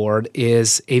artboard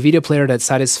is a video player that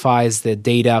satisfies the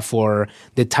data for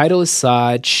the title is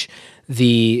such,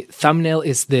 the thumbnail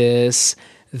is this,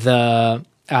 the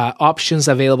options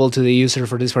available to the user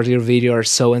for this particular video are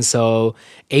so-and-so,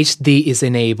 HD is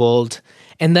enabled.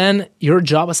 And then your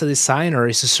job as a designer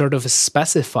is to sort of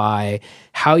specify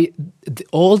how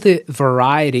all the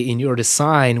variety in your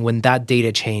design when that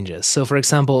data changes. So for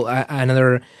example,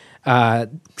 another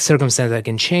circumstance that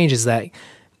can change is that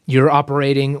you're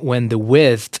operating when the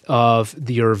width of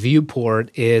your viewport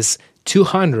is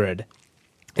 200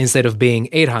 instead of being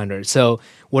 800. So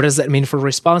what does that mean for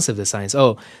responsive designs?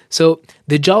 So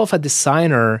the job of a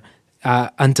designer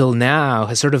until now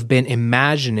has sort of been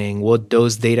imagining what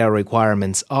those data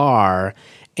requirements are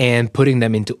and putting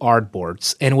them into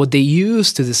artboards. And what they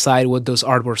use to decide what those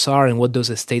artboards are and what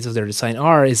those states of their design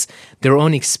are is their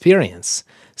own experience.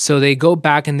 So they go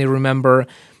back and they remember,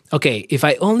 okay, if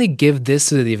I only give this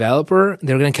to the developer,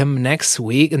 they're going to come next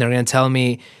week and they're going to tell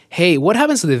me, hey, what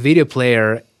happens to the video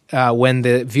player when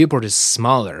the viewport is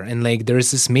smaller, and like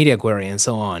there's this media query and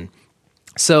so on.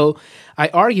 So I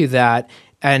argue that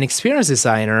an experienced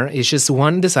designer is just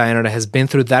one designer that has been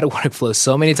through that workflow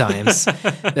so many times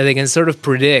that they can sort of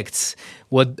predict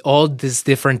what all these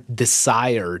different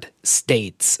desired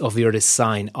states of your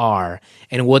design are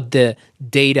and what the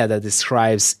data that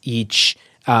describes each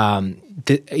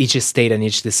state and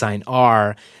each design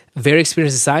are. Very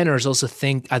experienced designers also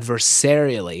think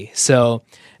adversarially. So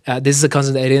this is a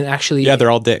concept that I didn't actually... Yeah,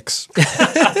 they're all dicks.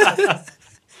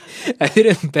 I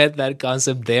didn't bet that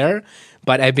concept there,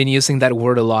 but I've been using that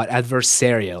word a lot,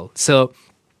 adversarial. So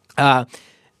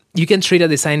you can treat a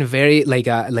design very like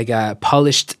a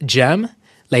polished gem,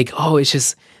 like, oh, it's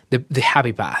just the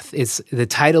happy path. The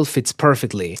title fits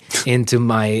perfectly into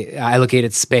my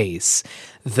allocated space.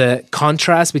 The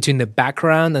contrast between the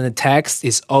background and the text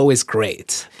is always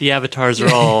great. The avatars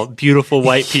are all beautiful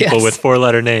white people with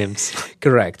 4-letter names.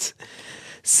 Correct.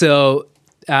 So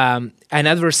an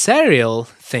adversarial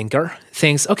thinker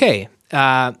thinks, okay,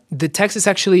 the text is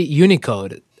actually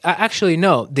Unicode. Actually,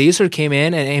 no. The user came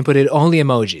in and inputted only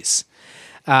emojis.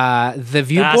 The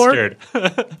viewport,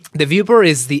 the viewport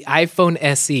is the iPhone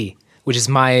SE, which is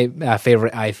my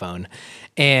favorite iPhone.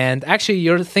 And actually,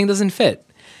 your thing doesn't fit.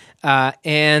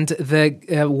 And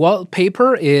the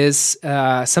wallpaper is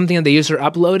something that the user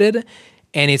uploaded,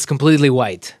 and it's completely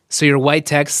white. So your white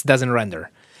text doesn't render.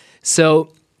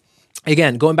 So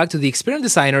again, going back to the experienced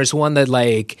designers, one that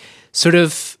like sort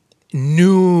of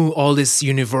knew all these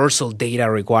universal data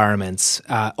requirements,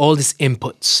 all these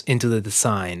inputs into the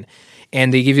design,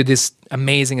 and they give you this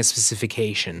amazing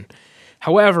specification.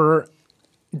 However,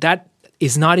 that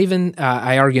is not even,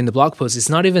 I argue in the blog post, it's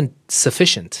not even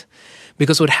sufficient.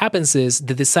 Because what happens is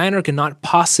the designer cannot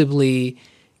possibly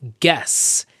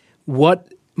guess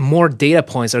what more data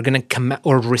points are going to come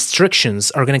or restrictions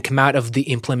are going to come out of the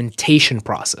implementation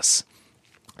process.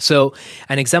 So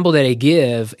an example that I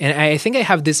give, and I think I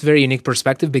have this very unique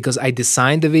perspective because I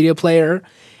designed the video player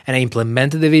and I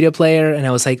implemented the video player, and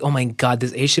I was like, oh my God,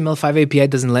 this HTML5 API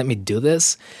doesn't let me do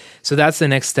this. So that's the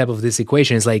next step of this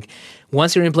equation. It's like,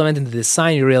 once you're implementing the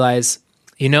design, you realize,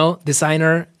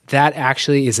 designer, that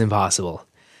actually is impossible.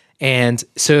 And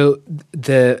so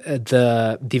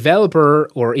the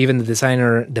developer or even the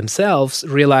designer themselves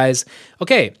realize,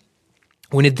 okay,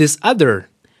 we need this other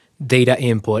data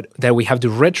input that we have to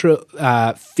retro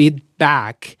feed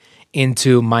back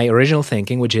into my original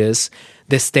thinking, which is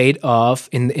the state of,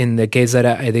 in the case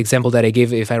that the example that I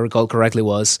gave, if I recall correctly,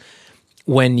 was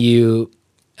when you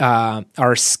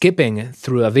are skipping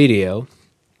through a video,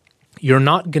 you're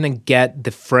not going to get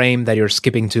the frame that you're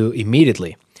skipping to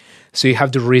immediately. So you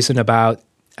have to reason about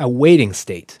a waiting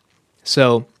state.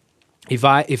 So if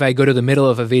I go to the middle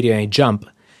of a video and I jump,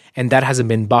 and that hasn't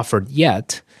been buffered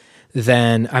yet,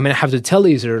 then I'm going to have to tell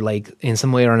the user, like, in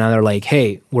some way or another, like,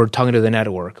 hey, we're talking to the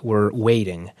network, we're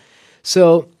waiting.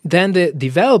 So then the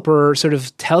developer sort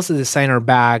of tells the designer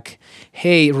back,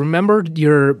 hey, remember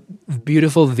your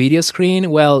beautiful video screen?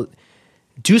 Well,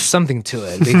 do something to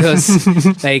it,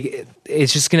 because like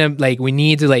it's just gonna, like, we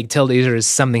need to like tell the user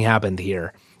something happened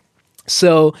here.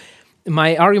 So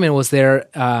my argument was there,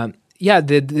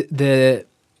 the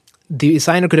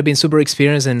designer could have been super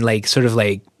experienced and like sort of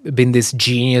like been this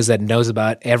genius that knows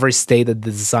about every state that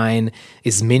the design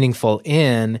is meaningful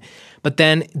in. But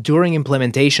then during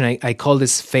implementation, I call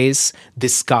this phase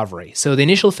discovery. So the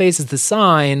initial phase is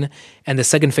design, and the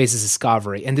second phase is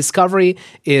discovery. And discovery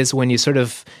is when you sort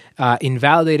of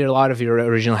invalidate a lot of your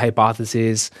original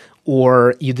hypotheses,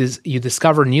 or you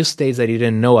discover new states that you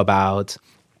didn't know about.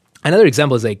 Another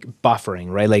example is like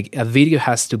buffering, right? Like a video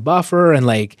has to buffer, and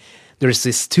like there's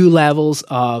these 2 levels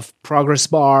of progress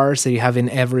bars that you have in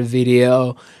every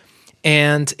video.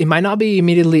 And it might not be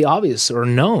immediately obvious or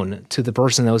known to the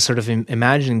person that was sort of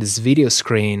imagining this video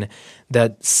screen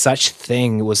that such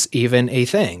thing was even a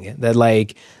thing, that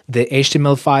like the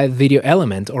HTML5 video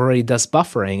element already does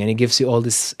buffering, and it gives you all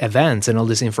these events and all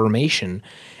this information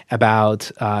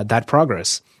about that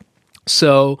progress.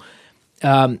 So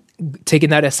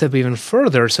taking that a step even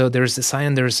further, so there's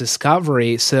design, there's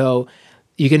discovery. So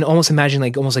you can almost imagine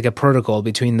almost like a protocol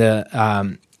between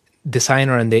the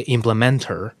designer and the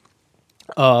implementer,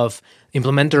 of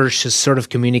implementers just sort of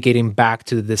communicating back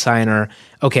to the designer,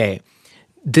 okay,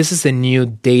 this is the new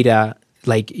data.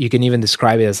 Like you can even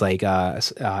describe it as like a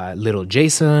little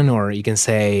JSON, or you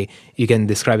can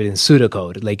describe it in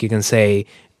pseudocode. Like you can say,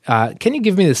 can you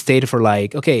give me the state for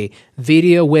like, okay,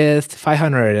 video width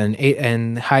 500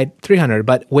 and height 300,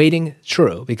 but waiting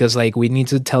true, because like we need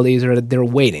to tell the user that they're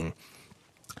waiting.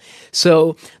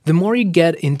 So the more you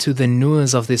get into the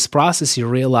nuance of this process, you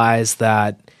realize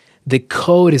that the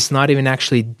code is not even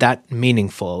actually that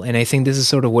meaningful. And I think this is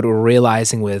sort of what we're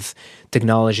realizing with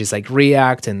technologies like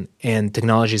React and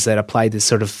technologies that apply this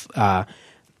sort of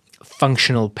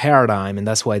functional paradigm. And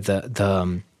that's why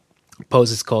the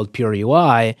post is called Pure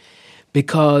UI,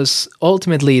 because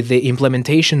ultimately the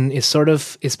implementation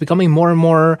is becoming more and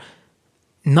more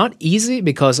not easy,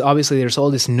 because obviously there's all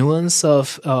this nuance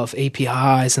of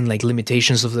APIs and like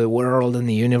limitations of the world and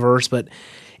the universe, but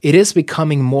it is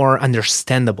becoming more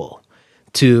understandable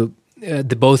to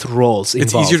the both roles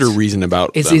involved. It's easier to reason about.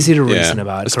 It's easier to reason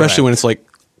about, especially correct. when it's like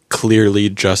clearly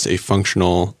just a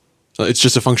functional. It's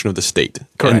just a function of the state,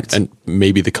 correct, and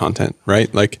maybe the content,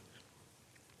 right? Like,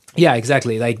 yeah,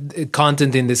 exactly. Like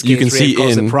content in this case, you can React see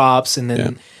calls the props, and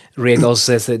then React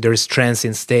also says that there is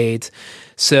transient state.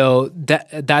 So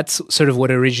that's sort of what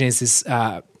originates this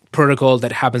protocol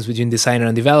that happens between designer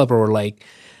and developer, or like.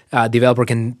 Developer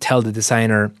can tell the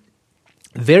designer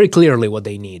very clearly what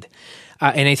they need.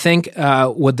 And I think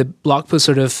what the blog post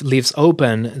sort of leaves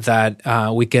open that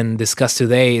we can discuss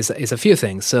today is a few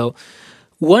things. So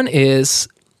one is,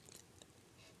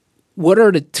 what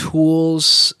are the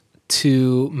tools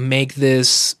to make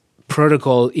this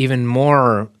protocol even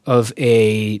more of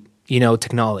a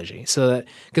technology? So that,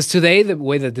 because today the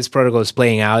way that this protocol is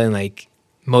playing out in like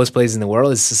most places in the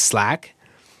world is Slack.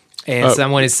 And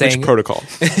someone is saying, which protocol?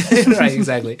 Right,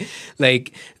 exactly.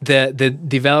 Like the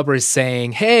developer is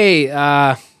saying, hey,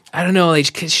 I don't know,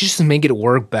 like, can you just make it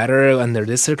work better under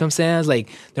this circumstance? Like,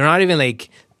 they're not even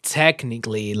like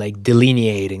technically like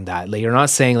delineating that. Like, you're not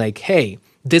saying like, hey,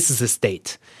 this is the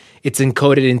state. It's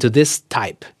encoded into this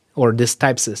type or this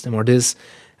type system or this.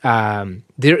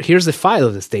 Here's the file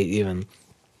of the state even.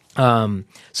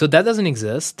 So that doesn't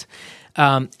exist.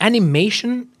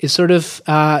 Animation is sort of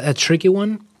a tricky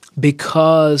one.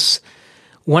 Because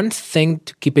one thing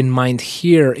to keep in mind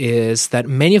here is that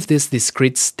many of these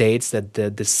discrete states that the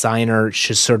designer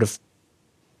should sort of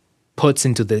puts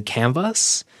into the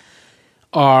canvas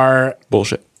are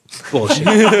bullshit.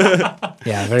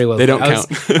 Yeah, very well. They don't count.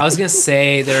 I was going to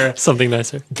say they're something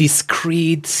nicer.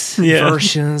 Discrete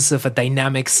versions of a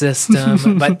dynamic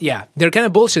system. But yeah, they're kind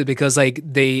of bullshit because like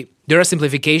they're a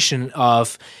simplification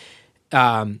of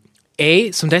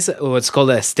sometimes what's called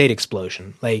a state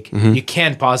explosion. Like you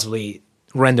can't possibly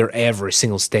render every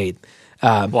single state.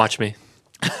 Watch me.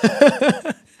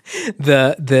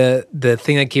 The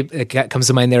thing that comes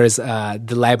to mind there is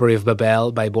the Library of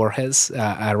Babel by Borges,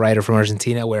 a writer from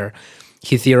Argentina, where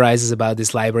he theorizes about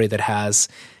this library that has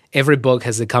every book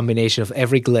has a combination of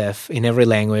every glyph in every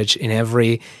language, in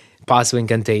every possible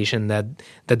incantation. That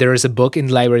there is a book in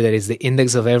the library that is the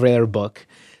index of every other book.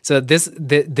 So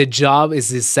the job is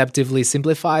deceptively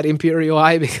simplified in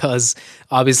PureUI because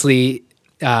obviously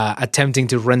attempting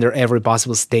to render every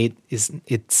possible state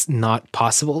it's not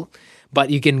possible. But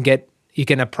you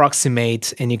can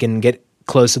approximate and you can get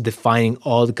close to defining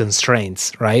all the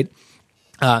constraints, right?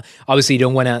 Obviously, you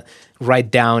don't want to write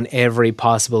down every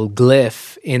possible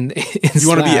glyph in you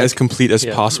want to be as complete as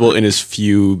possible in as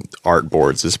few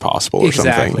artboards as possible or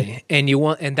something. And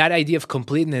that idea of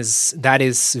completeness, that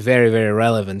is very, very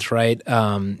relevant, right?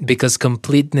 Because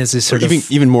completeness is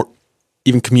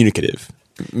even communicative,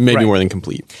 maybe more than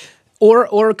complete.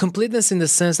 Or completeness in the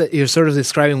sense that you're sort of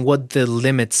describing what the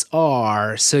limits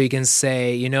are. So you can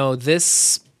say,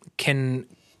 this can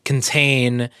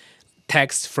contain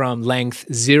text from length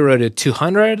 0 to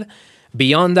 200.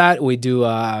 Beyond that, we do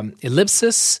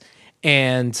ellipsis,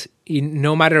 and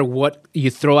no matter what you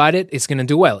throw at it, it's going to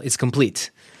do well. It's complete.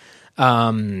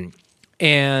 But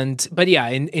yeah,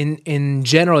 in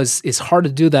general, it's hard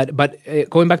to do that. But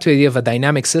going back to the idea of a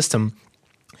dynamic system,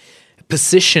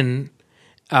 position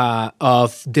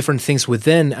of different things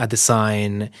within a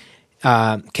design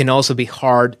can also be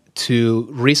hard to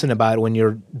reason about when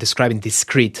you're describing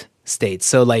discrete states.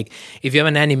 So like if you have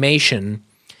an animation,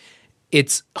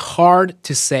 it's hard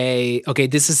to say, okay,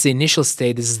 this is the initial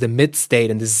state, this is the mid state,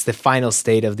 and this is the final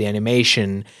state of the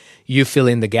animation. You fill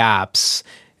in the gaps.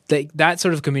 That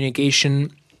sort of communication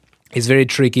is very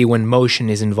tricky when motion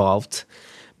is involved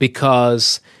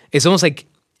because it's almost like,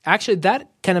 actually that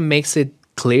kind of makes it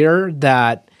clear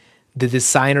that the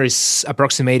designer is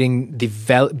approximating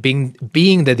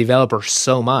being the developer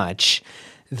so much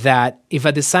that if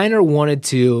a designer wanted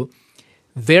to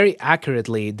very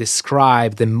accurately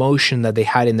describe the motion that they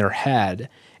had in their head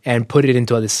and put it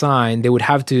into a design, they would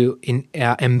have to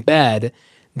embed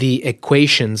the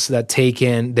equations that take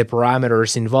in the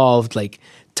parameters involved, like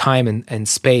time and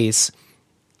space,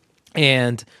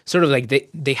 and sort of like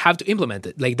they have to implement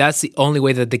it. Like that's the only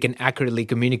way that they can accurately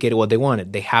communicate what they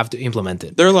wanted. They have to implement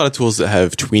it. There are a lot of tools that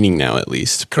have tweening now, at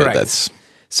least. Correct.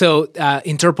 So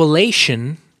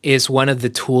interpolation is one of the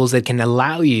tools that can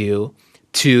allow you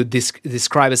to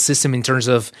describe a system in terms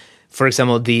of, for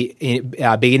example, the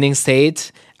beginning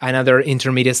state, another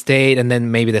intermediate state, and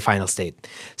then maybe the final state.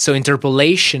 So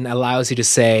interpolation allows you to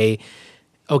say,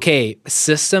 okay,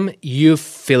 system, you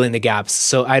fill in the gaps,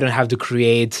 so I don't have to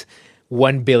create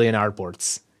 1 billion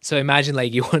artboards. So imagine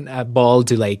like you want a ball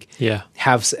to like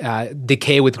have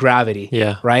decay with gravity,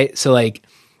 right? So like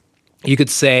you could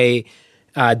say,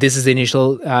 this is the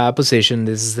initial position,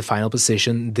 this is the final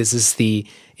position, this is the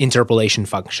interpolation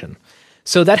function.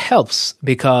 So that helps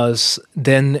because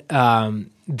then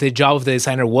the job of the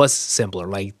designer was simpler.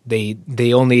 Like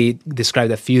they only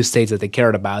described a few states that they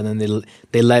cared about, and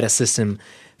they let a system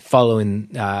follow in,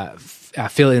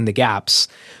 fill in the gaps.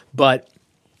 But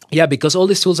yeah, because all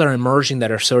these tools are emerging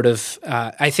that are sort of,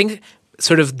 I think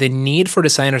sort of the need for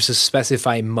designers to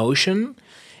specify motion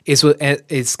is what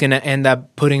it's going to end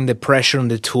up putting the pressure on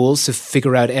the tools to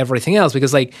figure out everything else.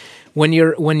 Because like when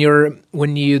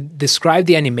you describe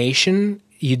the animation,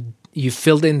 you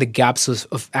filled in the gaps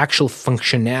of actual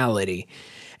functionality.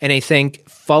 And I think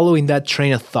following that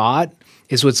train of thought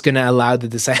is what's going to allow the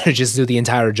designer to just do the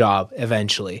entire job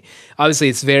eventually. Obviously,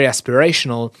 it's very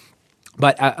aspirational,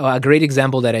 but a great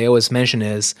example that I always mention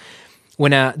is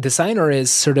when a designer is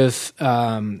sort of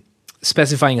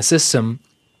specifying a system,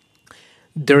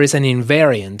 there is an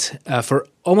invariant for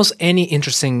almost any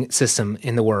interesting system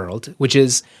in the world, which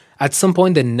is at some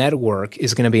point the network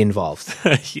is going to be involved.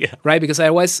 Right? Because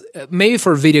otherwise, maybe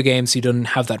for video games, you don't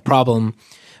have that problem,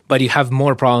 but you have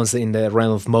more problems in the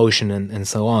realm of motion and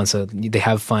so on. So they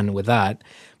have fun with that.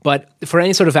 But for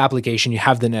any sort of application, you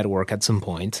have the network at some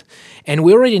point. And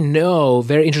we already know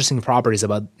very interesting properties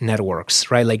about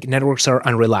networks, right? Like networks are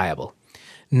unreliable.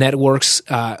 Networks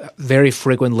very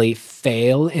frequently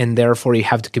fail, and therefore you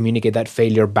have to communicate that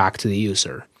failure back to the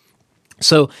user.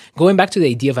 So going back to the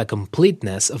idea of a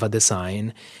completeness of a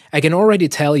design, I can already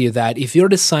tell you that if you're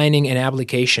designing an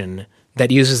application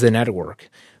that uses the network,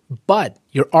 but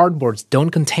your artboards don't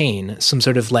contain some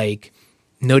sort of like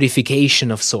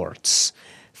notification of sorts,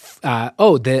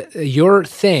 your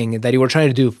thing that you were trying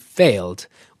to do failed,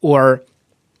 or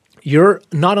you're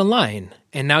not online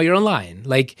and now you're online.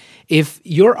 Like if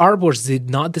your artboards did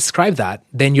not describe that,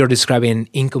 then you're describing an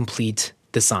incomplete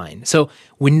design. So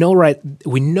we know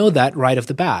that right off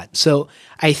the bat. So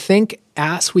I think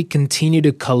as we continue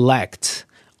to collect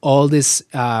all these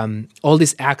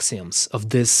axioms of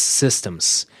these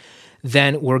systems,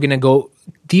 then we're gonna go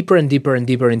deeper and deeper and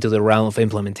deeper into the realm of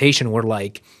implementation. We're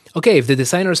like, okay, if the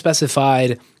designer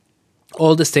specified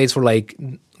all the states for like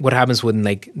what happens when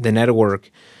like the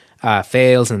network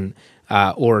fails and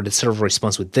or the server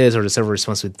responds with this or the server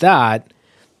responds with that,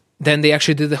 then they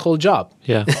actually did the whole job.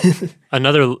 Yeah.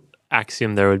 Another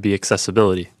axiom there would be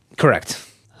accessibility. Correct.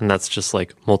 And that's just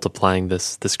like multiplying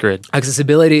this grid.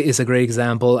 Accessibility is a great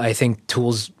example. I think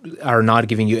tools are not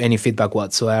giving you any feedback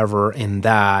whatsoever in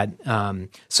that.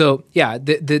 So yeah,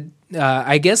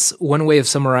 I guess one way of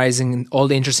summarizing all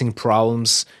the interesting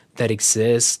problems that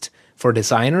exist for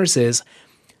designers is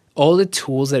all the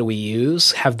tools that we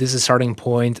use have this starting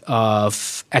point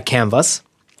of a canvas.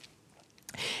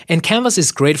 And Canvas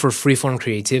is great for freeform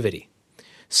creativity.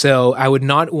 So I would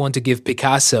not want to give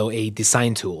Picasso a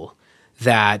design tool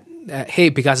that,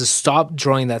 hey, Picasso, stop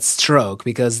drawing that stroke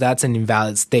because that's an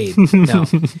invalid state. No.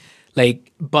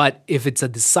 But if it's a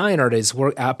designer that is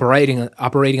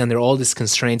operating under all these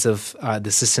constraints of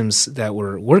the systems that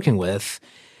we're working with,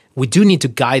 we do need to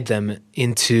guide them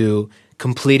into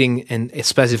completing and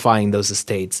specifying those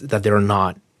states that they're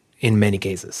not in many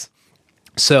cases.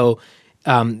 So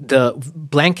the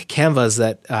blank canvas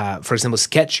that, for example,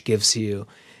 Sketch gives you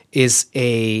is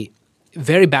a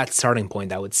very bad starting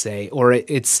point, I would say, or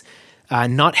it's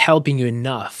not helping you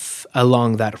enough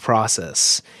along that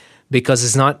process because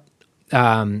it's not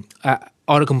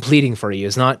auto-completing for you.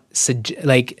 It's not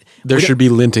there should be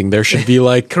linting. There should be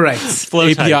like correct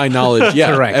API knowledge.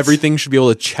 Yeah, correct. Everything should be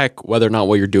able to check whether or not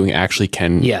what you're doing actually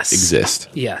can exist.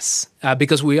 Yes,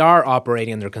 because we are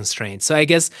operating under constraints. So I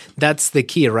guess that's the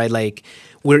key, right? Like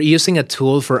we're using a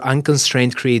tool for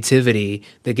unconstrained creativity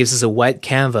that gives us a white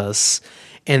canvas,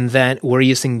 and then we're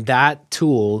using that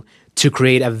tool to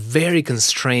create a very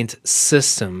constrained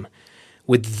system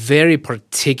with very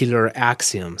particular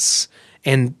axioms,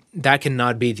 and that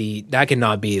cannot be the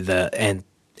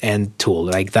end tool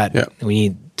like that. Yeah. We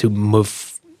need to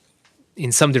move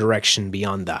in some direction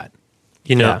beyond that.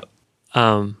 In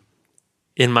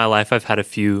my life, I've had a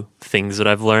few things that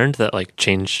I've learned that like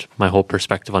changed my whole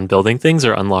perspective on building things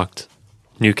or unlocked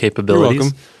new capabilities. You're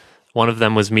welcome. One of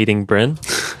them was meeting Bryn.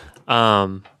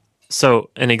 So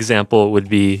an example would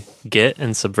be Git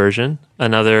and Subversion.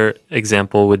 Another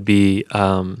example would be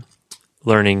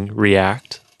learning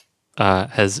React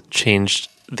has changed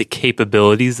the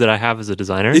capabilities that I have as a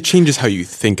designer. It changes how you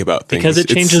think about things. Because it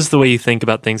changes the way you think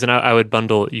about things. And I would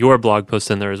bundle your blog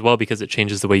post in there as well because it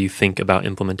changes the way you think about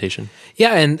implementation.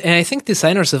 Yeah, and I think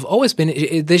designers have always been,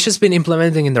 they've just been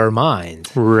implementing in their mind.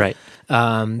 Right.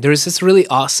 There's this really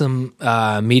awesome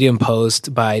Medium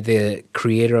post by the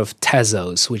creator of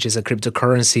Tezos, which is a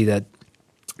cryptocurrency that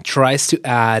tries to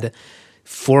add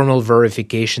formal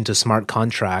verification to smart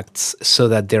contracts so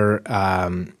that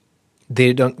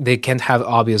they can't have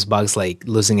obvious bugs like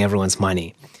losing everyone's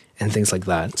money and things like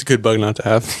that. It's a good bug not to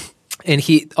have. And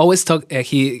he always talks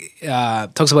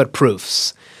about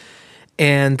proofs.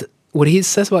 And what he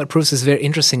says about proofs is very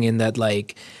interesting in that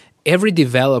like every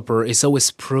developer is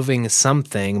always proving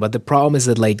something, but the problem is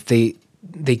that like they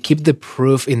keep the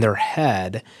proof in their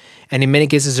head, and in many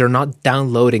cases they're not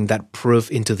downloading that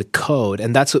proof into the code,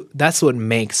 and that's what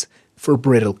makes for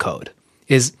brittle code.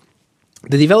 Is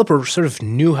the developer sort of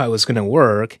knew how it was going to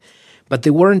work, but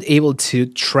they weren't able to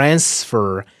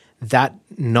transfer that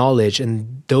knowledge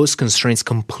and those constraints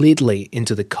completely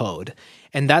into the code,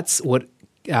 and that's what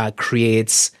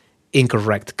creates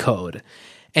incorrect code.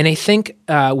 And I think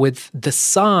with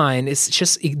design, it's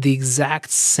just the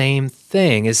exact same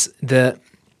thing. Is the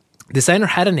designer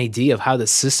had an idea of how the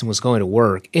system was going to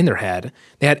work in their head.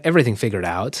 They had everything figured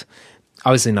out.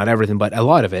 Obviously not everything, but a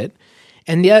lot of it.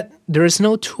 And yet there is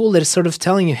no tool that is sort of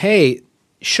telling you, hey,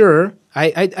 sure,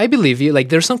 I believe you. Like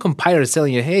there's some compilers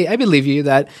telling you, hey, I believe you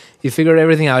that you figured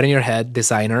everything out in your head,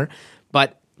 designer,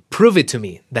 but prove it to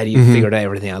me that you figured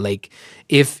everything out. Like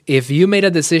if you made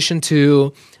a decision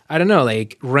to, I don't know,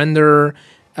 like render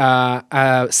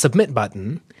a submit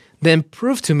button, then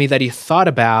prove to me that you thought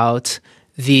about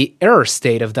the error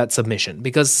state of that submission,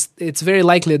 because it's very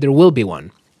likely there will be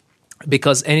one.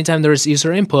 because anytime there is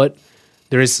user input,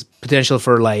 there is potential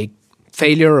for like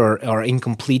failure or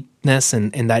incompleteness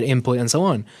in that input and so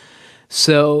on.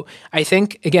 So I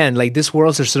think, again, like these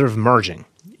worlds are sort of merging.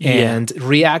 And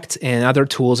React and other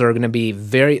tools are going to be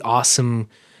very awesome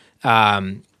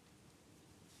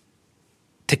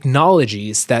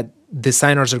technologies that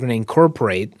designers are going to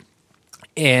incorporate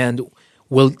and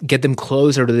will get them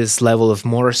closer to this level of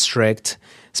more strict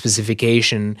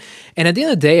specification. And at the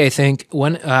end of the day, I think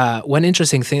one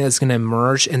interesting thing that's going to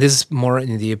emerge, and this is more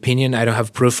in the opinion, I don't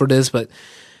have proof for this, but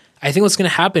I think what's going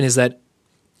to happen is that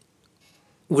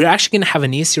we're actually going to have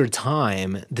an easier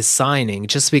time designing,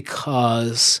 just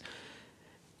because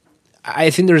I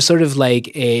think there's sort of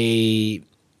like a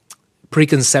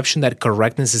preconception that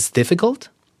correctness is difficult.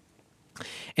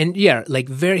 And yeah, like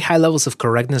very high levels of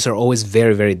correctness are always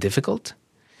very, very difficult.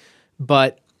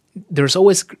 But there's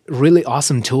always really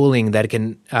awesome tooling that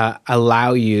can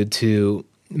allow you to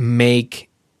make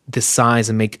designs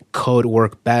and make code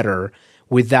work better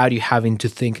without you having to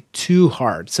think too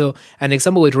hard. So an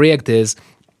example with React is,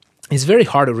 it's very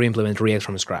hard to re-implement React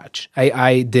from scratch.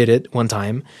 I did it one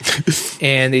time,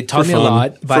 and it taught me a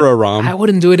lot, but for a ROM. I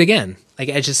wouldn't do it again. Like,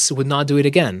 I just would not do it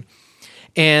again.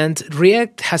 And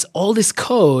React has all this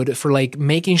code for like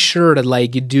making sure that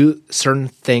like you do certain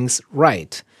things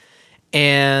right.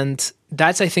 And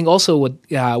that's, I think, also what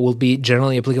will be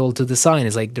generally applicable to design,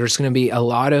 is like there's going to be a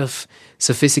lot of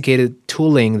sophisticated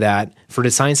tooling that for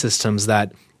design systems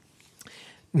that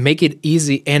make it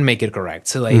easy and make it correct.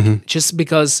 So like just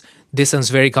because this sounds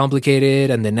very complicated,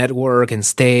 and the network and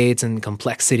states and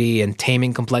complexity and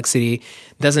taming complexity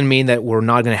doesn't mean that we're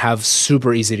not going to have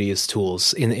super easy to use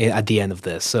tools at the end of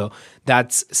this. So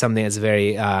that's something that's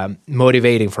very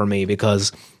motivating for me,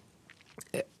 because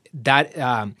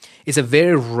that is a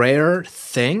very rare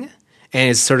thing, and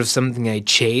it's sort of something I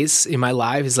chase in my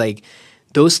life, is like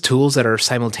those tools that are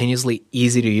simultaneously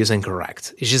easy to use and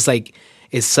correct. It's just like,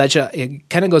 it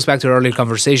kind of goes back to our earlier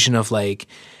conversation of like,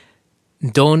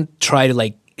 don't try to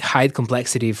like hide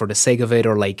complexity for the sake of it,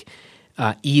 or like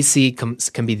easy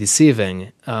can be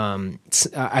deceiving.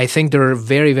 I think there are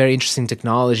very, very interesting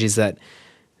technologies that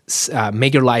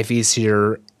make your life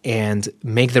easier and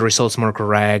make the results more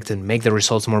correct and make the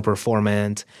results more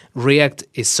performant. React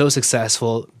is so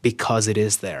successful because it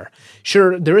is there.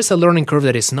 Sure, there is a learning curve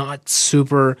that is not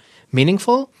super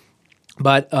meaningful,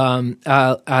 but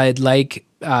I'd like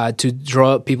to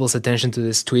draw people's attention to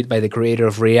this tweet by the creator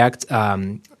of React.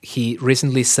 He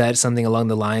recently said something along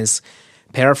the lines,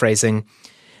 paraphrasing,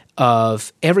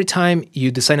 of every time you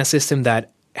design a system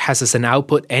that has as an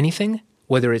output anything,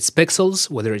 whether it's pixels,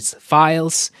 whether it's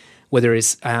files, whether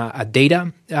it's a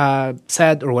data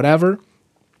set or whatever,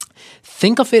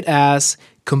 think of it as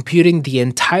computing the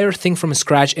entire thing from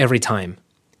scratch every time.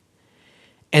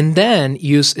 And then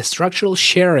use structural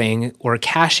sharing or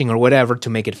caching or whatever to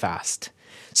make it fast.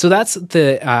 So that's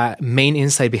the main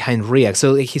insight behind React.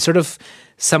 So he's sort of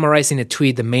summarizing a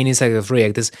tweet. The main insight of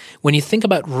React is, when you think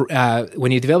about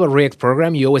when you develop a React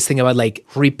program, you always think about like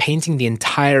repainting the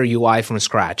entire UI from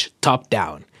scratch, top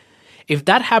down. If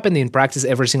that happened in practice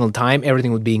every single time,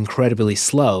 everything would be incredibly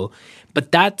slow.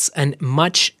 But that's a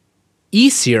much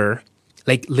easier,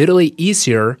 like literally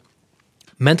easier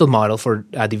mental model for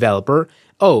a developer.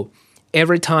 Oh,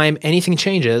 every time anything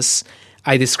changes,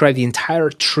 I describe the entire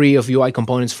tree of UI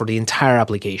components for the entire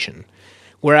application.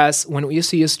 Whereas when we used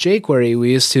to use jQuery,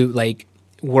 we used to like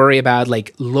worry about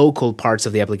like local parts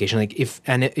of the application. Like if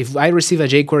I receive a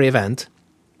jQuery event,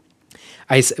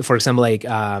 for example, like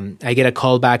I get a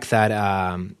callback that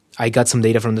I got some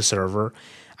data from the server.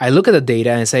 I look at the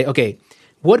data and say, okay,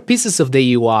 what pieces of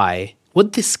the UI,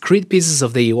 what discrete pieces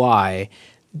of the UI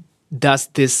does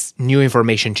this new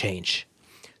information change?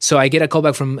 So I get a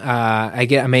callback from, I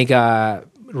make a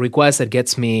request that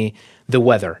gets me the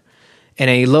weather. And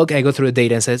I go through the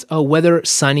data and says, oh, weather,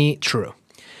 sunny, true.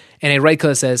 And I write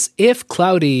code that says, if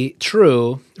cloudy,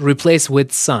 true, replace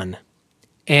with sun.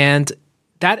 And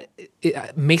that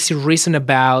makes you reason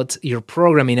about your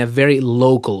program in a very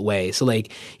local way. So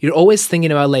like, you're always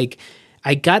thinking about like,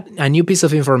 I got a new piece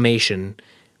of information.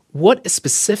 What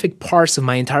specific parts of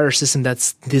my entire system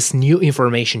that's this new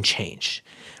information change?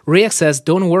 React says,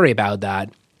 don't worry about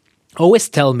that. Always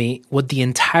tell me what the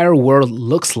entire world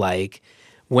looks like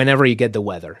whenever you get the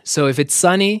weather. So if it's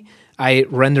sunny, I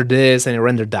render this and I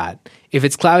render that. If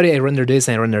it's cloudy, I render this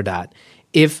and I render that.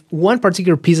 If one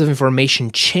particular piece of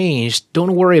information changed,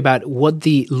 don't worry about what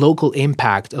the local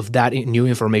impact of that new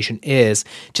information is.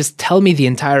 Just tell me the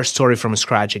entire story from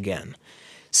scratch again.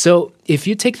 So if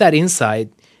you take that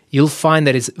insight, you'll find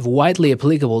that it's widely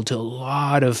applicable to a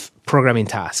lot of programming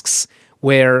tasks,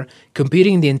 where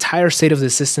computing the entire state of the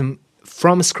system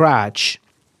from scratch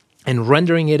and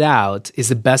rendering it out is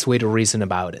the best way to reason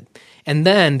about it. And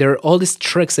then there are all these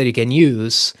tricks that you can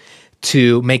use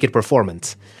to make it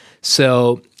performant.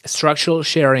 So structural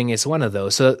sharing is one of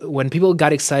those. So when people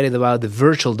got excited about the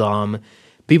virtual DOM,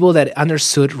 people that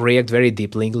understood React very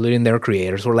deeply, including their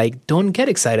creators, were like, don't get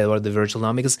excited about the virtual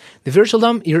DOM, because the virtual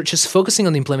DOM, you're just focusing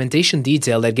on the implementation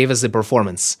detail that gave us the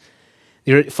performance.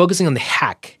 You're focusing on the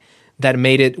hack that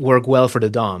made it work well for the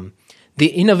DOM. The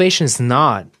innovation is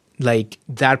not like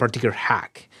that particular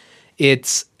hack.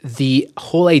 It's the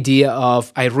whole idea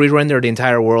of I re-render the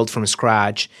entire world from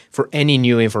scratch for any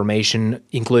new information,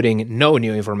 including no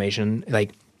new information.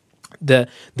 Like the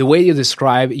way you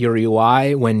describe your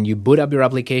UI when you boot up your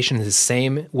application is the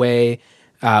same way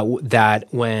that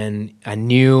when a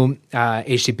new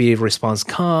HTTP response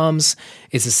comes,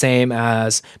 it's the same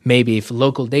as maybe if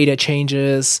local data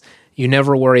changes, you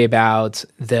never worry about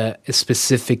the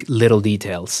specific little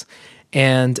details.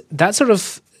 And that sort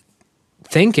of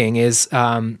thinking is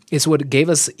what gave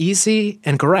us easy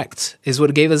and correct, is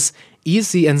what gave us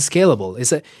easy and scalable.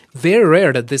 It's very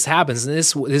rare that this happens. And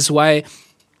this is why,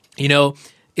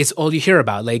 it's all you hear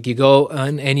about. Like you go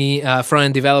on any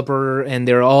front-end developer and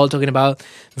they're all talking about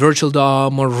virtual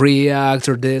DOM or React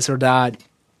or this or that.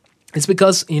 It's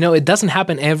because, it doesn't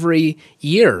happen every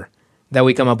year that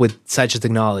we come up with such a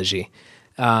technology.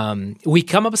 We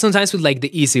come up sometimes with like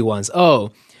the easy ones.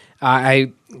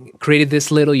 I created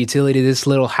this little utility, this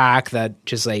little hack that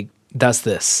just like does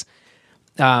this.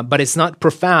 But it's not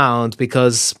profound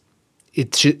because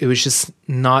it was just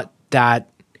not that...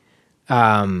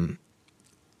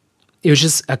 it was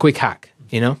just a quick hack,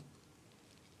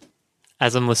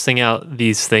 As I'm listing out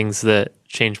these things that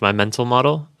change my mental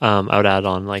model, I would add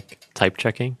on like type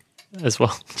checking as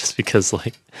well, just because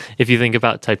like if you think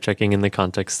about type checking in the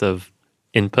context of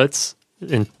inputs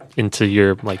into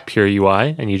your like pure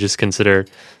UI, and you just consider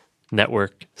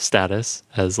network status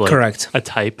as like correct. A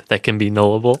type that can be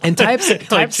nullable, and types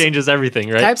like changes everything,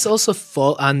 right? Types also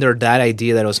fall under that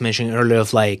idea that I was mentioning earlier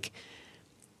of like,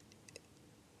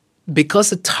 because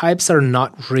the types are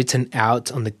not written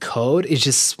out on the code, it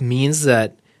just means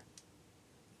that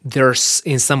they're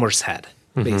in somewhere's head,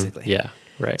 basically. Yeah,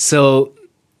 right. So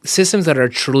systems that are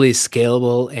truly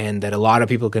scalable and that a lot of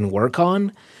people can work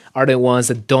on are the ones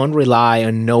that don't rely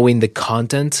on knowing the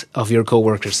content of your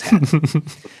coworker's head.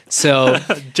 So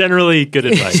generally good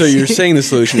advice. So you're saying the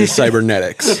solution is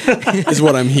cybernetics, is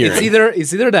what I'm hearing.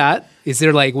 It's either that. It's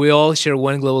either like we all share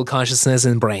one global consciousness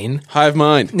and brain. Hive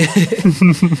mind.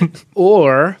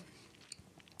 Or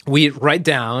we write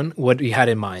down what we had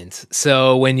in mind.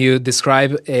 So when you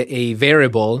describe a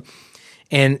variable,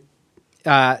 and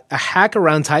a hack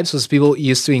around types was people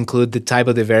used to include the type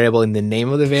of the variable in the name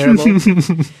of the variable.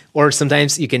 Or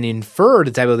sometimes you can infer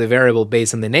the type of the variable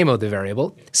based on the name of the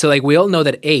variable. So like we all know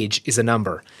that age is a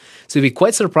number. So it'd be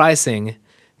quite surprising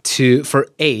for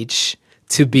age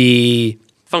to be...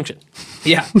 function.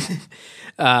 Yeah.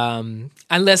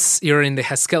 Unless you're in the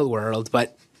Haskell world,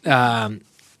 but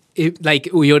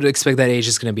we would expect that age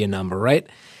is going to be a number, right?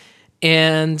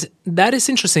 And that is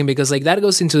interesting because like that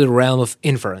goes into the realm of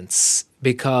inference,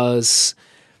 because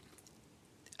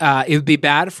it would be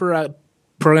bad for a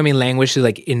programming language to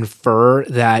like infer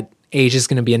that age is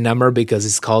going to be a number because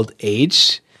it's called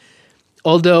age.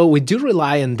 Although we do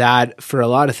rely on that for a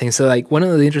lot of things. So like one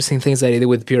of the interesting things that I did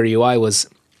with Pure UI was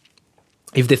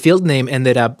if the field name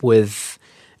ended up with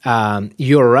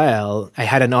URL, I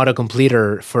had an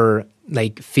autocompleter for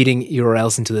like feeding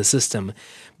URLs into the system.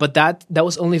 But that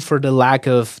was only for the lack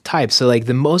of type. So like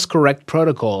the most correct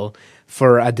protocol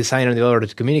for a designer and developer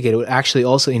to communicate would actually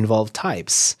also involve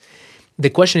types. The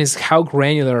question is, how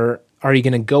granular are you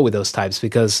going to go with those types?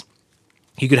 Because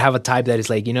you could have a type that is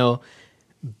like,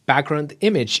 background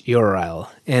image URL.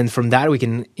 And from that, we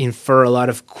can infer a lot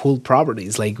of cool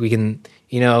properties. Like we can,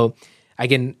 I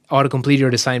can autocomplete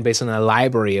your design based on a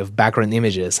library of background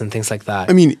images and things like that.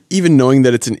 I mean, even knowing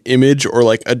that it's an image or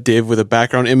like a div with a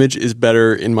background image is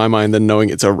better in my mind than knowing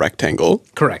it's a rectangle.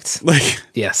 Correct. Like,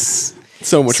 yes.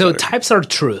 So much better. Types are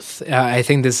truth. I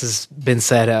think this has been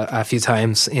said a few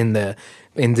times in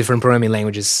different programming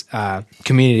languages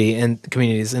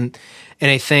communities. And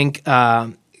I think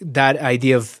that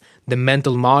idea of the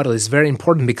mental model is very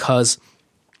important, because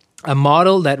a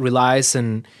model that relies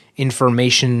on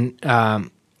information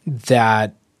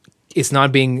that is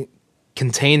not being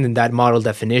contained in that model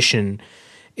definition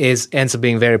ends up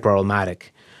being very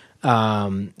problematic.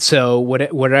 So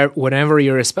whenever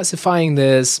you're specifying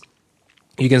this,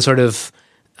 you can sort of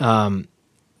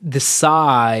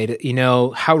decide,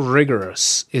 how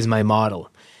rigorous is my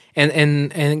model.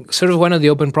 And sort of one of the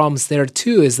open problems there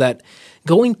too is that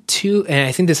and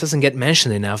I think this doesn't get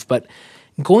mentioned enough, but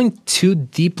going too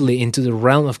deeply into the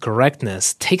realm of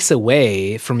correctness takes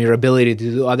away from your ability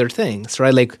to do other things,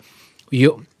 right? Like we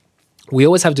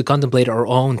always have to contemplate our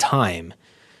own time.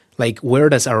 Like, where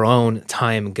does our own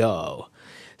time go?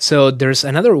 So there's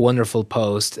another wonderful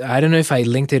post. I don't know if I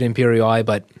linked it in PREI,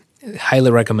 but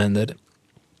highly recommended,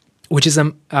 which is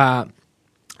a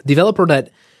developer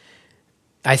that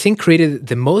I think created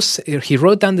he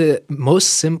wrote down the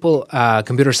most simple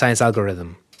computer science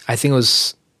algorithm. I think it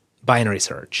was binary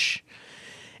search.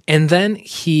 And then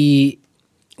he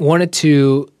wanted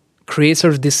to create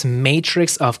sort of this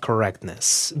matrix of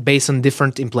correctness based on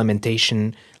different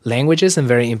implementation languages and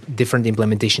very different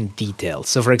implementation details.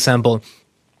 So, for example,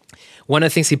 one of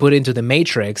the things he put into the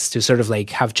matrix to sort of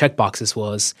like have checkboxes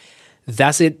was,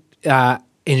 does it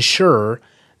ensure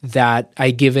that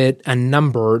I give it a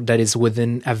number that is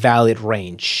within a valid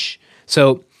range?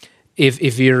 So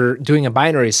if you're doing a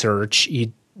binary search,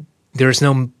 there's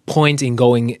no point in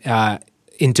going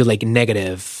into like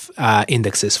negative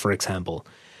indexes, for example.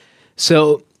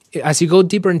 So as you go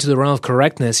deeper into the realm of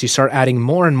correctness, you start adding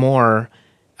more and more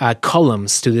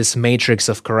columns to this matrix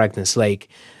of correctness. Like,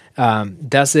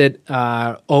 does it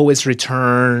always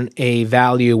return a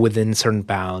value within certain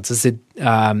bounds? Does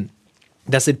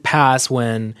it pass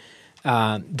when?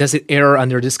 Does it error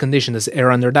under this condition? Does it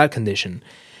error under that condition?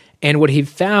 And what he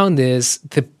found is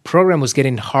the program was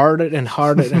getting harder and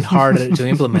harder and harder to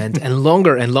implement, and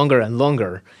longer and longer and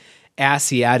longer as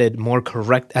he added more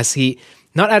correctness,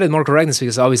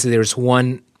 because obviously there's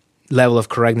one level of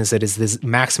correctness that is this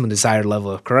maximum desired level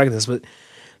of correctness. But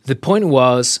the point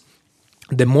was,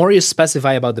 the more you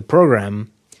specify about the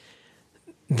program,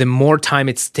 the more time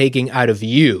it's taking out of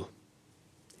you,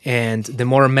 and the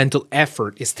more mental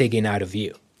effort it's taking out of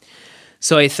you.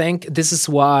 So I think this is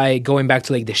why, going back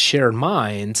to like the shared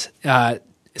mind,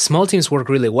 small teams work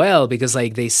really well because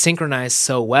like they synchronize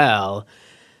so well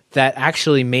that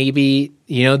actually maybe,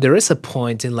 there is a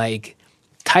point in like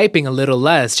typing a little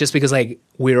less just because like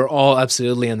we're all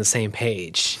absolutely on the same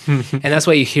page. And that's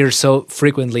why you hear so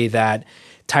frequently that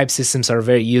type systems are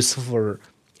very useful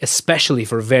especially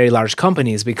for very large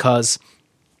companies, because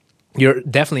you're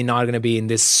definitely not going to be in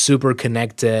this super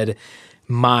connected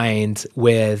mind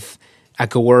with a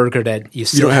coworker that you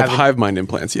don't have hive mind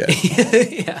implants yet.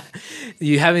 Yeah,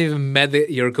 you haven't even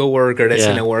met your coworker that's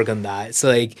going to work on that. So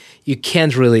like you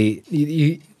can't really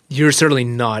you're certainly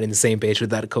not in the same page with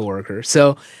that coworker.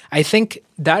 So I think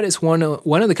that is one of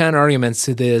the counter arguments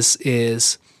to this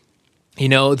is,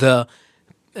 there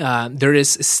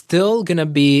is still going to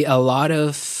be a lot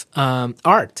of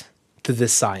art to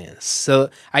this science. So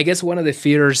I guess one of the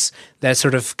fears that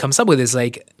sort of comes up with is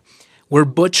like, we're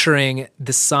butchering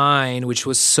design, which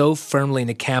was so firmly in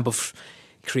the camp of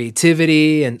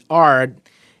creativity and art,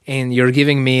 and you're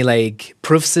giving me like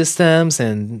proof systems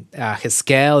and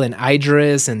Haskell and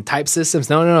Idris and type systems.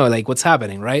 No, like what's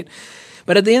happening, right?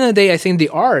 But at the end of the day, I think the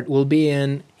art will be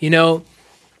in,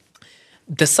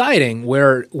 deciding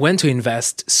when to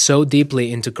invest so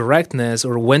deeply into correctness,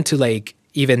 or when to like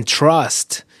even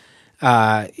trust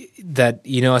that,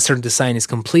 a certain design is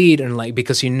complete, and like,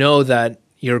 because that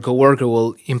your coworker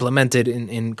will implement it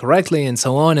in correctly and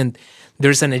so on. And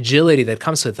there's an agility that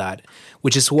comes with that,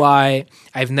 which is why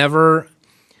I've never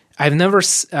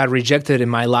rejected in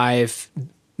my life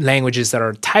languages that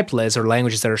are typeless or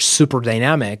languages that are super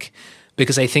dynamic,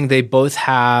 because I think they both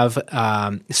have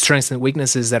strengths and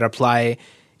weaknesses that apply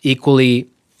equally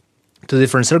to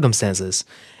different circumstances.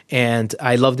 And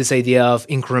I love this idea of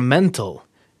adding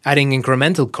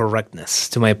incremental correctness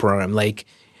to my program. Like,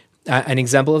 an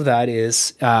example of that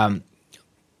is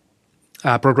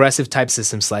progressive type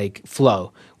systems like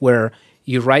Flow, where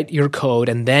you write your code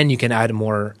and then you can add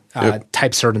more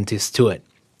type certainties to it.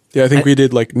 Yeah, I think we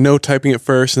did like no typing at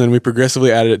first, and then we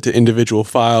progressively added it to individual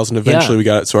files, and eventually we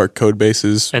got it so our code base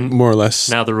is more or less.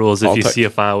 Now the rule is if you see a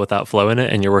file without Flow in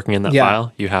it and you're working in that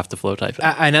file, you have to Flow type it.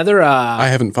 I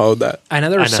haven't followed that.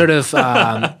 Another sort of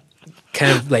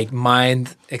kind of like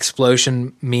mind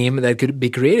explosion meme that could be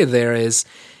created there is,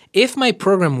 if my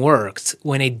program worked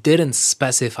when it didn't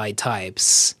specify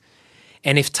types,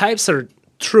 and if types are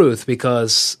truth,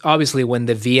 because obviously when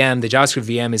the JavaScript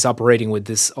VM is operating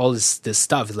with all this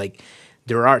stuff, it's like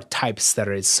there are types that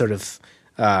it's sort of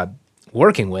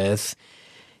working with,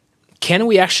 can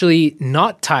we actually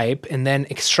not type and then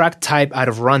extract type out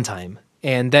of runtime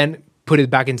and then put it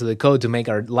back into the code to make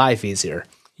our life easier?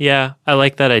 Yeah, I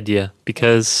like that idea,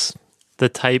 because the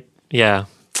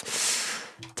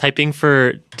typing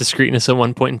for discreteness at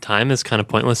one point in time is kind of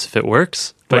pointless if it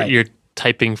works, but you're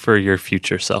typing for your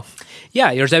future self.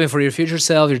 Yeah, you're typing for your future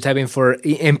self. You're typing for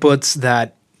inputs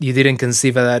that you didn't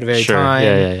conceive at that very Sure. time.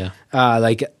 Yeah.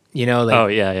 Like a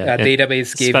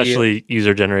database gave especially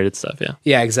user-generated stuff. Yeah.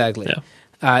 Yeah, exactly. Yeah.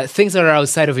 Things that are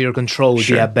outside of your control would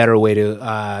be a better way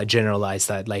to generalize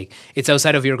that. Like, it's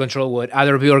outside of your control what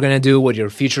other people are going to do, what your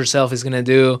future self is going to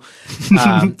do.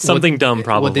 Something dumb,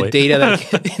 probably. What the data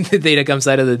the data comes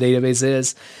out of the database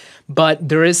is. But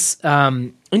there is,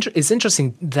 it's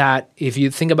interesting that if you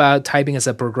think about typing as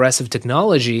a progressive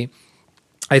technology,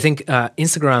 I think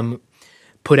Instagram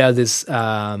put out this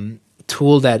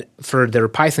tool that for their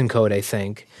Python code, I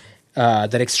think,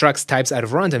 that extracts types out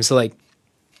of runtime. So like,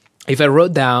 if I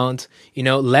wrote down,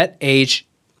 let age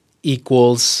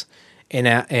equals, and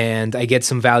I get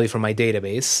some value from my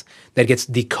database that gets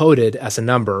decoded as a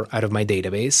number out of my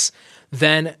database,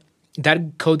 then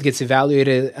that code gets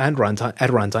evaluated at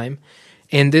runtime.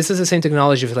 And this is the same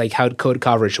technology for like how code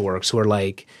coverage works, where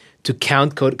like to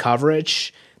count code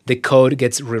coverage, the code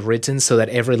gets rewritten so that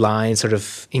every line sort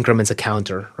of increments a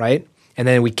counter, right? And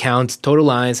then we count total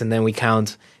lines, and then we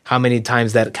count how many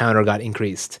times that counter got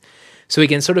increased. So we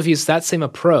can sort of use that same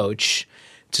approach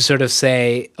to sort of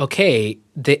say, okay,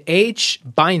 the age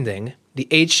binding, the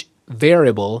age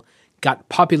variable got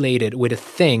populated with a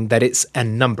thing that is a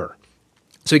number.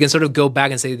 So we can sort of go back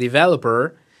and say to the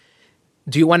developer,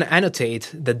 do you want to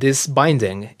annotate that this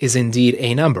binding is indeed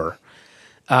a number?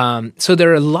 So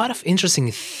there are a lot of interesting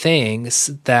things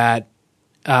that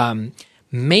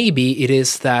maybe it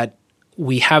is that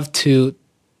we have to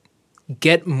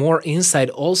get more insight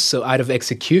also out of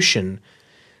execution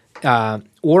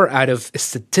or out of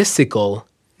statistical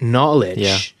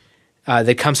knowledge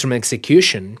that comes from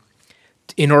execution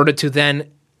in order to then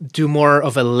do more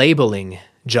of a labeling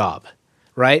job,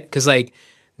 right? Because like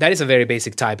that is a very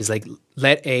basic type. It's like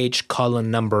let age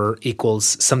 :number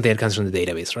equals something that comes from the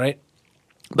database, right?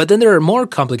 But then there are more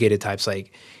complicated types,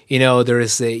 like, there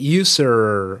is a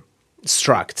user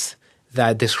struct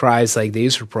that describes like the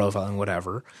user profile and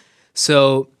whatever.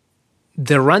 So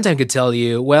the runtime could tell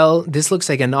you, well, this looks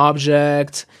like an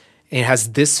object, it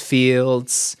has this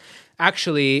fields.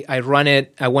 Actually, I run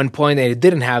it at one point and it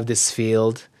didn't have this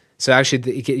field. So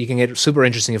actually, you can get super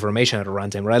interesting information out of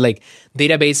runtime, right? Like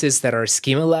databases that are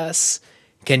schemaless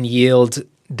can yield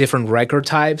different record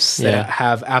types that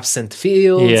have absent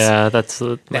fields. Yeah, that's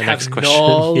my next question.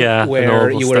 Null, where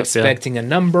you were expecting a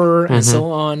number and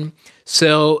so on.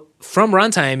 So from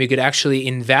runtime, you could actually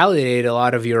invalidate a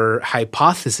lot of your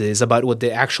hypotheses about what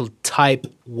the actual type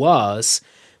was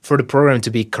for the program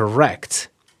to be correct.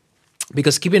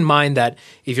 Because keep in mind that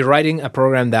if you're writing a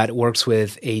program that works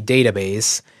with a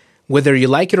database, whether you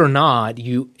like it or not,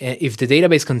 if the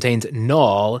database contains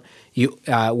null,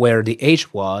 where the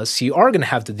age was, you are going to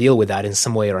have to deal with that in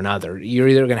some way or another. You're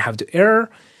either going to have to error,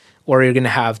 or you're going to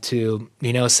have to,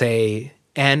 say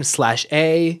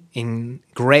n/a in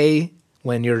gray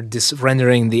when you're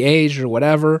rendering the age or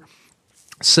whatever.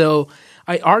 So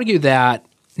I argue that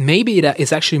maybe it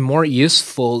is actually more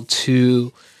useful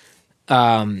to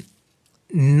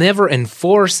never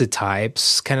enforce the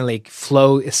types, kind of like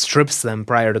Flow strips them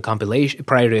prior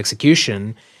to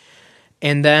execution,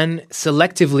 and then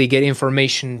selectively get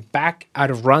information back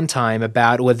out of runtime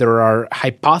about whether our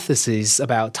hypotheses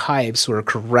about types were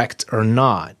correct or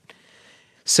not.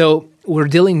 So we're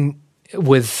dealing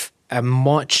with a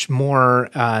much more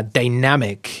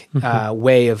dynamic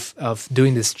way of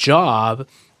doing this job.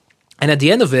 And at the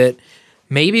end of it,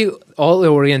 maybe all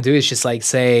we're going to do is just like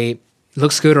say,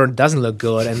 looks good or doesn't look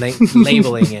good, and then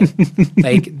labeling it.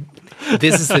 Like,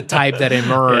 this is the type that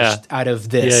emerged out of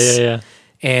this.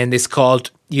 And it's called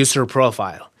user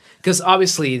profile. Because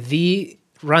obviously the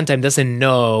runtime doesn't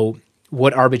know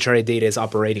what arbitrary data is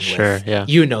operating with.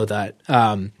 You know that.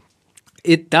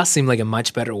 It does seem like a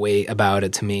much better way about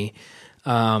it to me.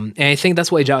 And I think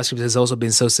that's why JavaScript has also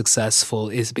been so successful,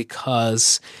 is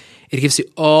because it gives you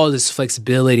all this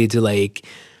flexibility to like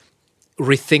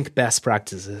rethink best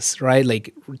practices, right?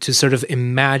 Like to sort of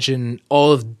imagine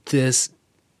all of this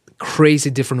crazy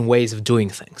different ways of doing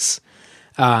things.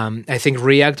 I think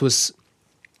React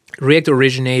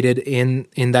originated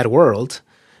in that world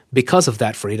because of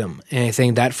that freedom. And I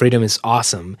think that freedom is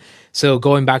awesome. So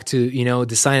going back to,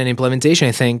 design and implementation,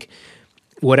 I think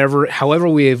however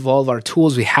we evolve our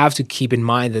tools, we have to keep in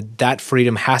mind that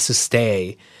freedom has to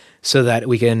stay so that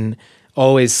we can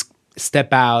always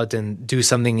step out and do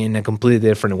something in a completely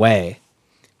different way.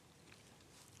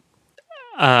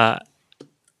 The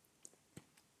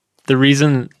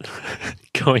reason,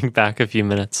 going back a few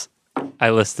minutes,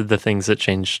 I listed the things that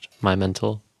changed my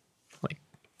mental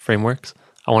frameworks.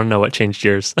 I want to know what changed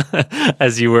yours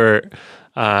as you were,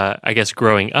 I guess,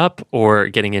 growing up or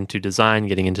getting into design,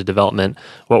 getting into development.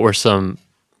 What were some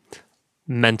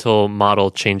mental model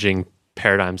changing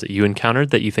paradigms that you encountered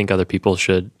that you think other people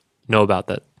should know about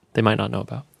that they might not know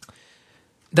about?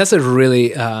 That's a really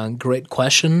great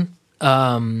question.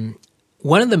 One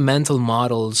of the mental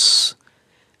models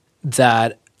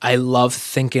that I love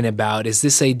thinking about is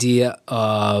this idea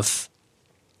of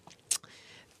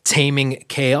taming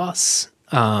chaos,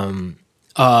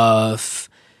 of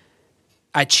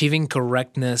achieving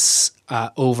correctness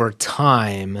over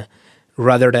time,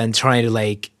 rather than trying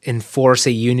to enforce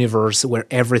a universe where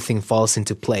everything falls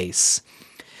into place.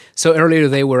 So earlier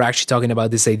today, we were actually talking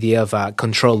about this idea of a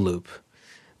control loop,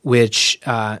 which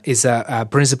is a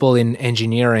principle in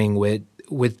engineering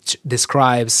which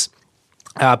describes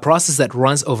a process that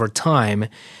runs over time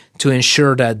to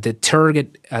ensure that the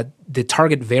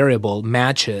target variable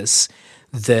matches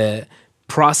the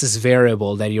process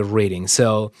variable that you're reading.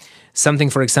 So something,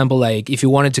 for example, like if you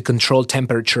wanted to control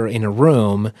temperature in a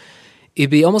room, it'd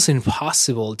be almost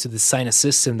impossible to design a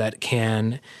system that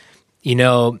can,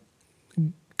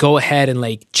 go ahead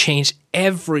and change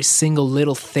every single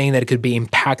little thing that could be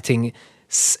impacting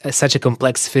such a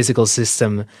complex physical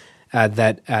system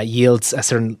that yields a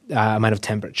certain amount of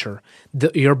temperature.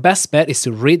 Your best bet is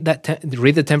to read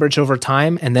the temperature over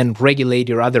time and then regulate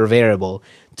your other variable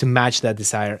to match that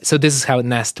desire. So this is how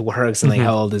Nest works and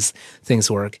how all these things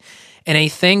work. And I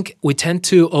think we tend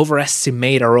to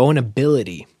overestimate our own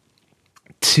ability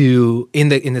to in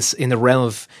the realm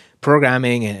of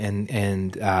programming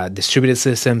and distributed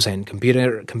systems and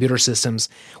computer systems.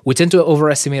 We tend to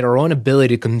overestimate our own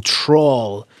ability to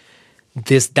control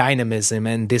this dynamism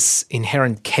and this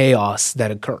inherent chaos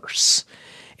that occurs.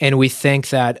 And we think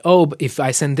that, if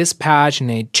I send this patch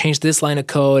and I change this line of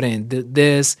code and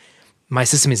this, my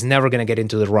system is never going to get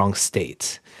into the wrong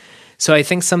state. So I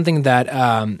think something that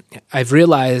I've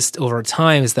realized over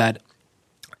time is that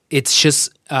it's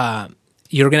just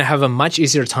you're going to have a much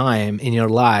easier time in your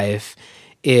life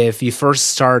if you first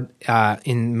start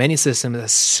in many systems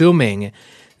assuming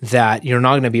that you're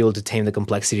not going to be able to tame the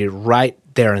complexity right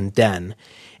there and then,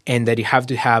 and that you have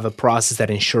to have a process that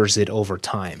ensures it over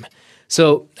time.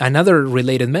 So another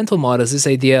related mental model is this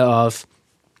idea of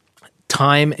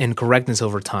time and correctness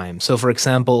over time. So for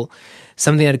example,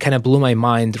 something that kind of blew my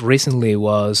mind recently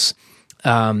was,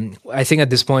 I think at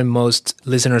this point most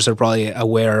listeners are probably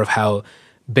aware of how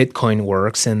Bitcoin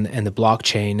works and the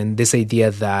blockchain, and this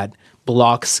idea that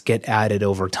blocks get added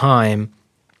over time.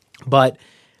 But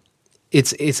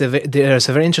there's a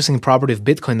very interesting property of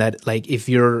Bitcoin that if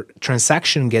your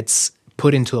transaction gets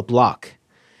put into a block,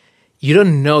 you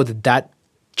don't know that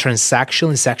transaction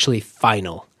is actually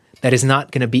final. That is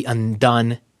not going to be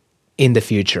undone in the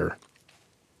future.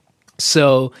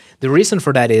 So the reason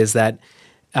for that is that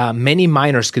many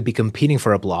miners could be competing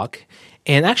for a block,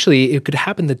 and actually it could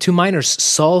happen that two miners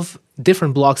solve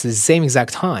different blocks at the same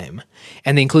exact time,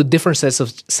 and they include different sets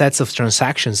of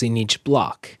transactions in each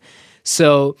block.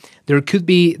 So there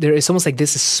is almost like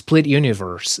this split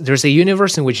universe. There's a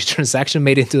universe in which a transaction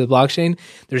made into the blockchain.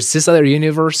 There's this other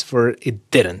universe where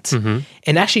it didn't. Mm-hmm.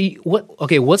 And actually,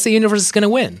 what's the universe that's going to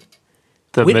win?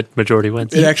 The majority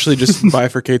wins. It actually just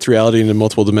bifurcates reality into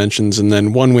multiple dimensions, and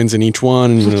then one wins in each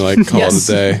one, and you're call it a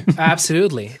day.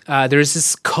 Absolutely. There's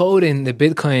this code in the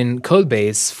Bitcoin code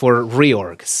base for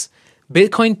reorgs.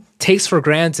 Bitcoin takes for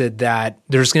granted that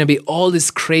there's going to be all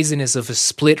this craziness of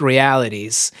split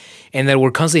realities, and that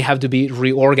we're constantly have to be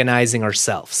reorganizing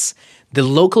ourselves. The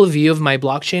local view of my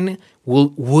blockchain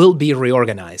will be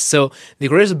reorganized. So the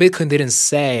creators of Bitcoin didn't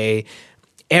say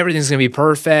everything's going to be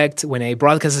perfect when a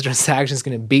broadcast transaction is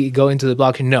going to go into the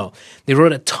blockchain. No, they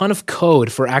wrote a ton of code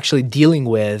for actually dealing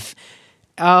with,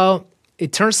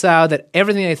 it turns out that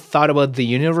everything I thought about the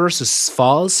universe is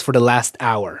false for the last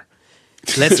hour.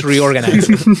 Let's reorganize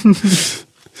it.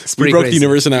 We broke the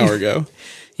universe an hour ago.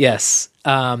 Yes.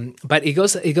 But it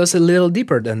goes a little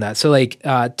deeper than that. So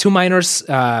two miners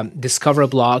discover a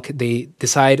block. They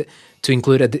decide to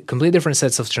include completely different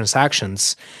sets of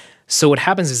transactions. So what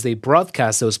happens is they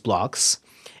broadcast those blocks,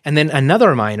 and then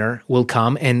another miner will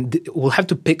come and will have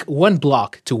to pick one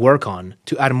block to work on,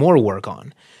 to add more work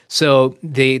on. So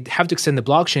they have to extend the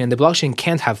blockchain, and the blockchain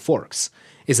can't have forks.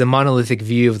 It's a monolithic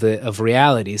view of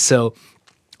reality. So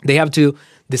they have to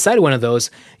decide one of those.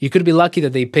 You could be lucky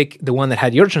that they pick the one that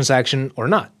had your transaction or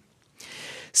not.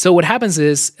 So what happens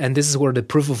is, and this is where the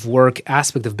proof of work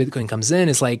aspect of Bitcoin comes in,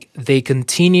 is the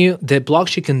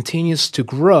blockchain continues to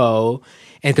grow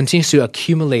and continues to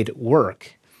accumulate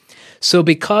work. So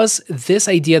because this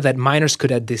idea that miners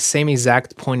could at the same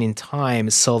exact point in time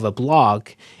solve a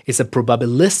block is a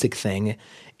probabilistic thing,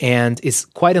 and it's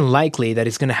quite unlikely that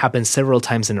it's going to happen several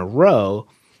times in a row,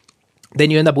 then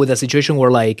you end up with a situation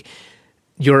where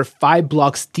you're 5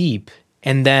 blocks deep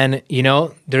And then,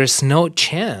 there's no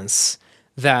chance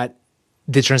that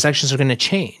the transactions are going to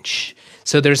change.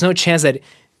 So there's no chance that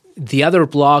the other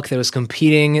block that was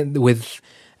competing with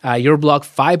your block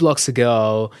 5 blocks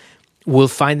ago will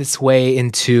find its way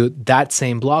into that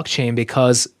same blockchain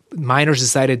because miners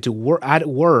decided to add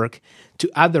work to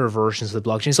other versions of the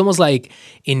blockchain. It's almost like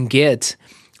in Git,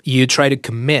 you try to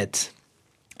commit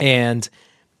and,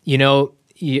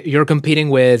 you're competing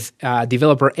with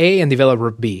developer A and developer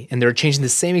B, and they're changing the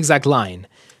same exact line,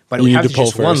 but we have to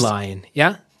choose one line.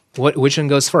 Yeah? Which one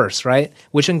goes first, right?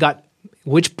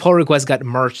 Which pull request got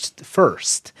merged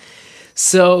first?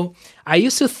 So I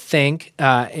used to think,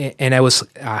 and I was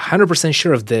 100%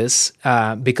 sure of this,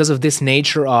 because of this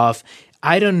nature of,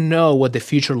 I don't know what the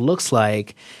future looks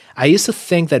like. I used to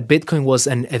think that Bitcoin was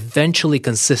an eventually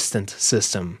consistent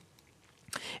system.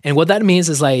 And what that means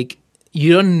is like,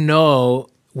 you don't know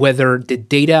whether the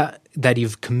data that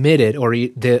you've committed or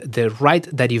the write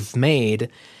that you've made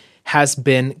has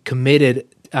been committed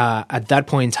at that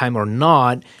point in time or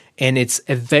not, and it's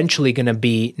eventually going to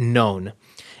be known.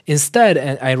 Instead,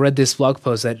 I read this blog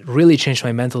post that really changed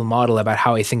my mental model about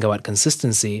how I think about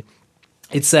consistency.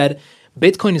 It said,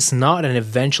 Bitcoin is not an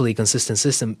eventually consistent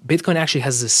system. Bitcoin actually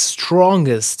has the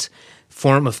strongest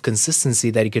form of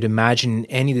consistency that you could imagine in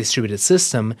any distributed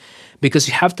system, because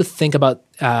you have to think about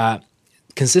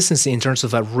consistency in terms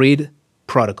of a read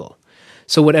protocol.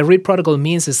 So what a read protocol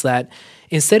means is that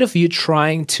instead of you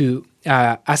trying to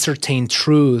ascertain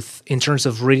truth in terms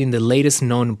of reading the latest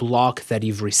known block that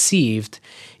you've received,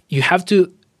 you have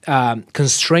to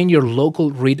constrain your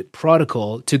local read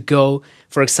protocol to go,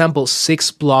 for example,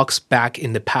 6 blocks back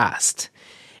in the past.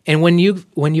 And when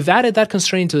you've added that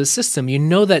constraint to the system, you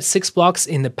know that 6 blocks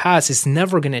in the past is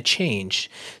never going to change.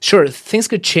 Sure, things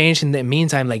could change in the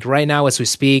meantime, like right now as we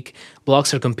speak,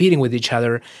 blocks are competing with each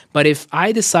other. But if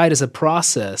I decide as a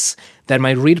process that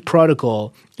my read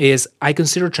protocol is I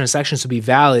consider transactions to be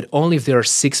valid only if they are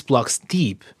 6 blocks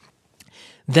deep,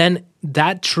 then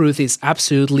that truth is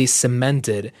absolutely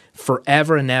cemented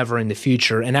forever and ever in the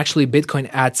future. And actually, Bitcoin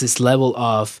adds this level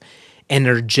of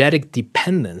energetic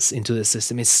dependence into the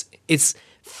system. It's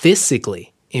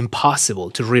physically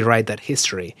impossible to rewrite that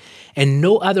history. And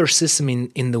no other system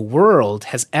in the world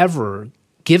has ever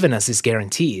given us these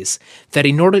guarantees that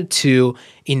in order to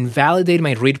invalidate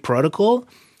my read protocol,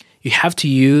 you have to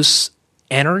use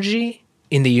energy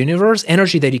in the universe,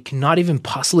 energy that you cannot even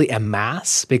possibly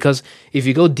amass, because if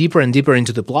you go deeper and deeper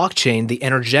into the blockchain, the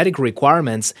energetic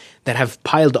requirements that have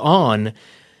piled on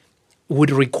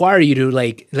would require you to,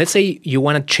 like, let's say you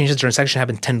want to change the transaction that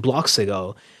happened 10 blocks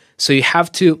ago. So you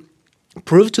have to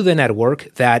prove to the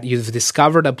network that you've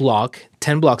discovered a block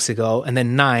 10 blocks ago, and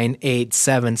then 9, 8,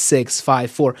 7, 6,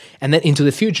 5, 4, and then into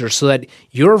the future, so that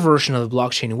your version of the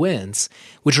blockchain wins,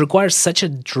 which requires such a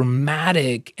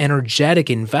dramatic, energetic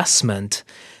investment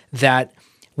that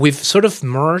we've sort of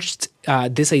merged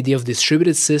this idea of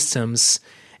distributed systems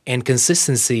and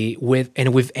consistency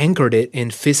and we've anchored it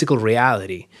in physical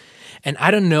reality. And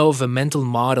I don't know of a mental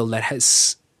model that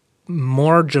has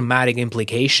more dramatic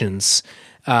implications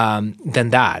than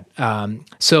that.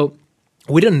 So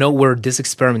we don't know where this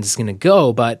experiment is going to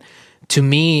go, but to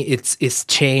me, it's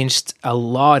changed a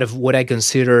lot of what I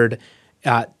considered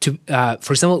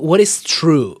for example, what is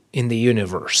true in the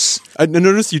universe. I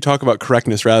noticed you talk about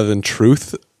correctness rather than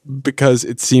truth, because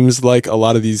it seems like a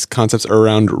lot of these concepts are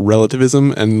around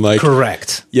relativism and like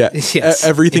correct. Yeah, yes,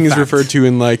 everything is referred to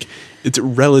in like it's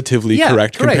relatively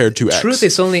correct compared to X. Truth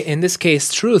is only, in this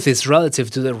case, truth is relative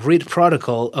to the read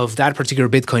protocol of that particular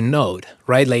Bitcoin node,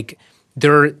 right? Like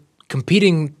they're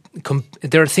competing.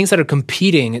 There are things that are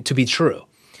competing to be true.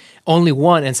 Only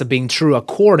one ends up being true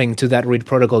according to that read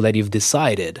protocol that you've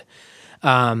decided,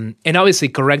 and obviously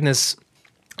correctness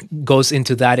goes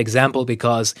into that example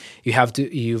because you have to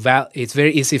it's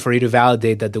very easy for you to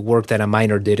validate that the work that a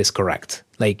miner did is correct.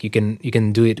 Like you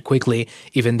can do it quickly,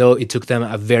 even though it took them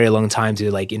a very long time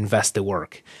to like invest the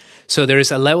work. So there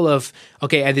is a level of,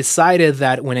 okay, I decided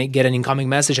that when I get an incoming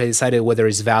message, I decided whether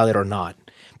it's valid or not.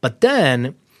 But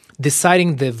then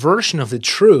deciding the version of the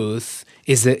truth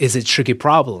is a tricky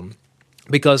problem,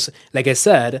 because like I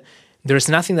said, there's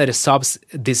nothing that stops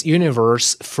this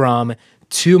universe from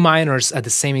 2 miners at the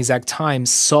same exact time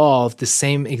solve the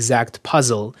same exact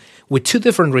puzzle with 2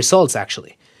 different results,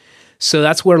 actually. So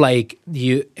that's where like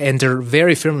you enter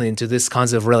very firmly into this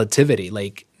concept of relativity.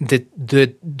 Like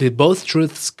the both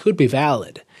truths could be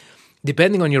valid,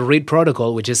 depending on your read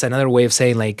protocol, which is another way of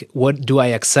saying like, what do I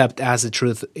accept as the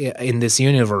truth in this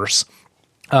universe?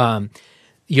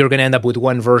 You're going to end up with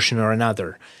one version or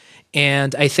another.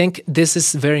 And I think this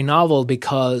is very novel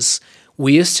because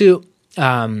we used to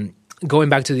going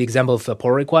back to the example of a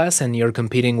pull request, and you're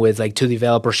competing with like two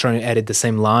developers trying to edit the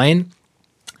same line.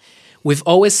 We've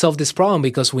always solved this problem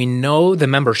because we know the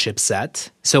membership set,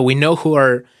 so we know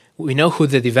who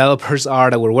the developers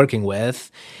are that we're working with,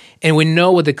 and we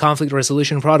know what the conflict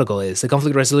resolution protocol is. The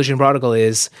conflict resolution protocol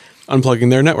is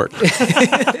unplugging their network,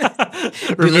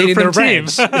 deleting their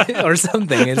branch or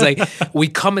something. It's like we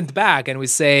comment back and we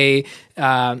say,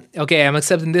 "Okay, I'm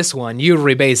accepting this one. You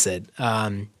rebase it."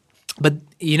 But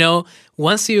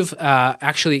once you've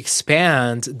actually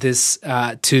expand this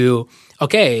to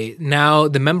okay, now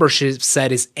the membership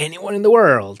set is anyone in the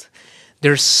world.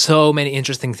 There's so many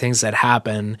interesting things that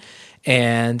happen.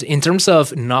 And in terms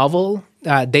of novel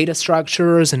data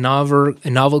structures and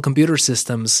novel computer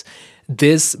systems,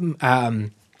 this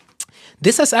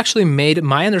has actually made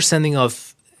my understanding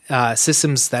of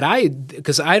systems that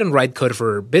because I don't write code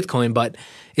for Bitcoin, but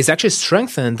it's actually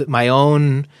strengthened my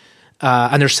own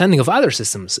understanding of other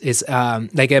systems. It's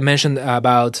like I mentioned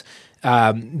about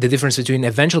the difference between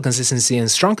eventual consistency and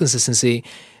strong consistency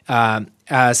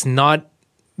as not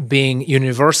being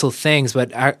universal things,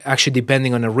 but actually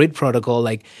depending on a read protocol.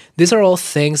 Like these are all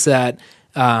things that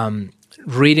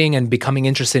reading and becoming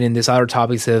interested in these other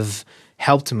topics have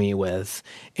helped me with,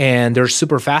 and they're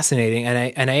super fascinating.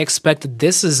 And I expect that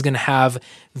this is going to have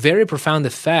very profound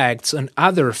effects on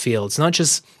other fields, not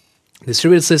just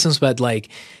distributed systems, but like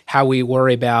how we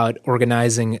worry about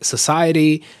organizing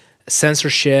society,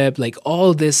 censorship, like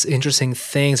all these interesting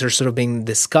things are sort of being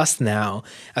discussed now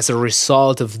as a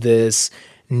result of this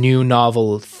new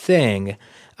novel thing.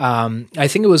 I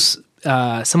think it was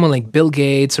someone like Bill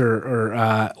Gates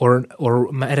or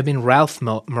might have been Ralph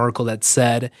Merkle that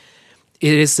said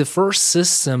it is the first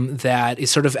system that is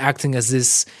sort of acting as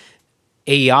this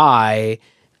AI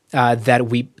that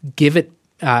we give it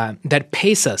that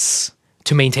pays us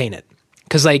to maintain it.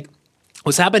 Because like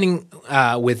what's happening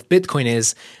with Bitcoin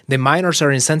is the miners are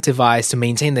incentivized to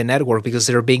maintain the network because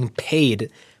they're being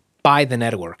paid by the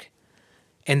network.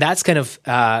 And that's kind of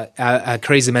a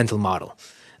crazy mental model.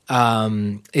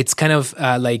 It's kind of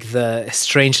like the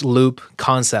strange loop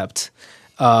concept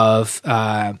of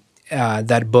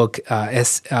that book.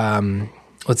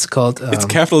 What's it called? It's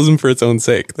capitalism for its own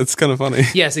sake. That's kind of funny.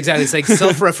 Yes, exactly. It's like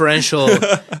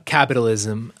self-referential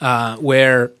capitalism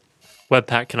where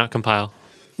Webpack cannot compile.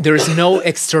 There is no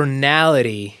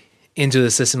externality into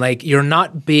the system. Like you're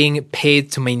not being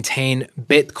paid to maintain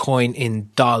Bitcoin in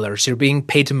dollars. You're being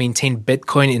paid to maintain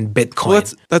Bitcoin in Bitcoin. Well,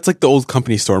 that's like the old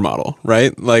company store model,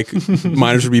 right? Like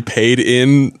miners would be paid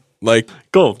in like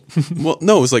gold. Well,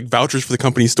 no, it was like vouchers for the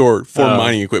company store for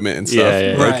mining equipment and stuff.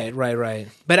 Yeah. Like, right.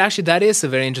 But actually, that is a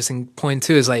very interesting point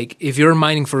too. Is like if you're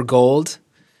mining for gold,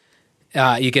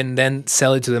 you can then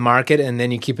sell it to the market, and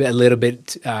then you keep it a little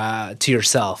bit to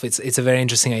yourself. It's a very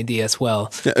interesting idea as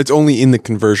well. Yeah, it's only in the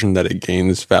conversion that it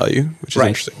gains value, which is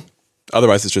interesting.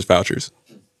 Otherwise, it's just vouchers.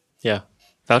 Yeah,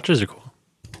 vouchers are cool.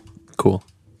 Cool.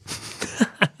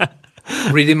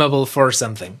 Redeemable for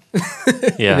something.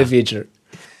 Yeah. In the future.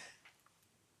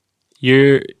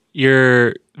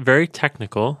 You're very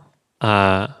technical,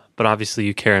 but obviously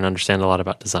you care and understand a lot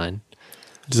about design.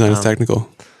 Design is technical.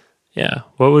 Yeah.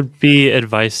 What would be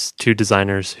advice to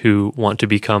designers who want to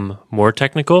become more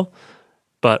technical,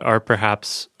 but are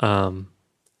perhaps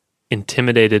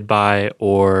intimidated by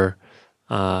or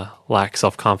lack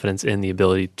self-confidence in the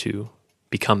ability to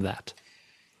become that?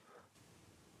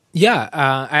 Yeah,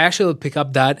 I actually would pick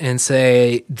up that and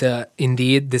say that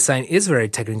indeed design is very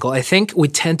technical. I think we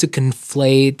tend to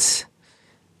conflate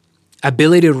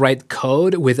ability to write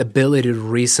code with ability to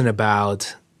reason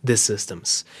about the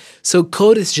systems. So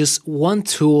code is just one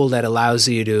tool that allows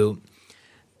you to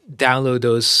download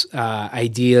those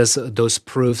ideas, those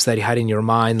proofs that you had in your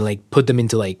mind, like put them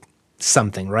into like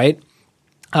something, right?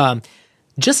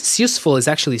 Just as useful is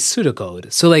actually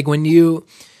pseudocode. So like when you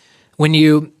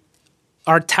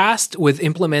are tasked with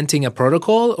implementing a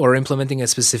protocol or implementing a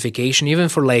specification, even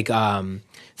for like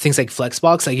things like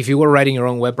Flexbox, like if you were writing your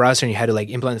own web browser and you had to like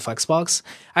implement Flexbox,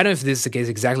 I don't know if this is the case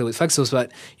exactly with Flexbox,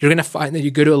 but you're going to find that you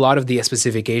go to a lot of the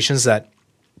specifications that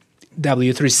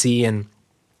W3C and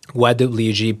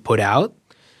WebWG put out,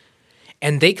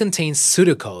 and they contain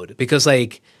pseudocode because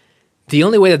like the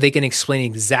only way that they can explain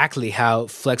exactly how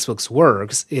Flexbox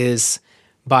works is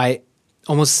by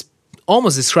almost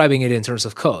describing it in terms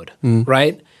of code,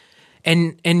 right?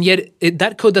 And yet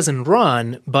that code doesn't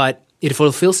run, but it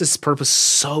fulfills its purpose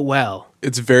so well.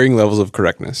 It's varying levels of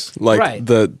correctness. Like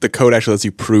the code actually lets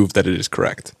you prove that it is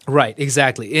correct. Right,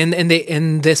 exactly. And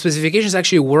the specifications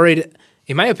actually worried,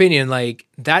 in my opinion, like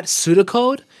that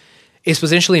pseudocode is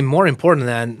potentially more important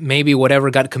than maybe whatever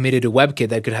got committed to WebKit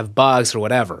that could have bugs or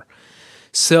whatever.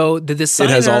 So the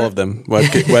designer... It has all of them.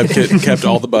 WebKit kept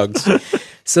all the bugs.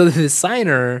 So the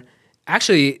designer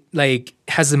actually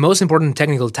has the most important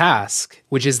technical task,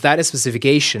 which is data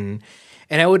specification.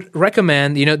 And I would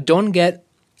recommend, don't get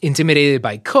intimidated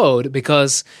by code,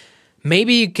 because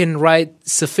maybe you can write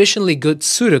sufficiently good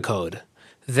pseudocode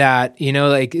that,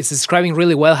 is describing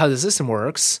really well how the system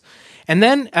works. And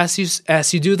then as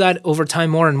you do that over time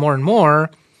more and more and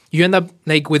more, you end up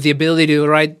with the ability to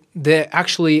write the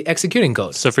actually executing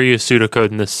code. So for you,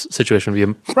 pseudocode in this situation would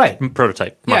be a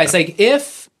prototype. Yeah, it's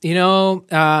if,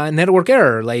 network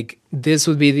error, this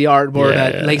would be the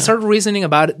artboard. Start reasoning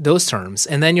about those terms.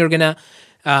 And then you're going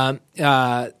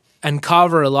to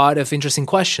uncover a lot of interesting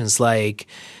questions like,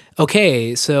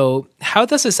 okay, so how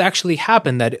does this actually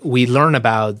happen that we learn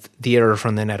about the error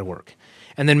from the network?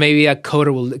 And then maybe a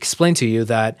coder will explain to you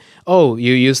that, you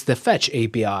use the fetch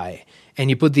API and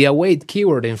you put the await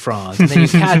keyword in front and then you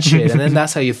catch it. And then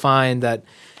that's how you find that,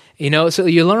 so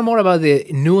you learn more about the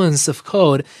nuance of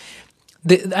code.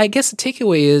 I guess the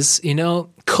takeaway is,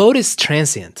 code is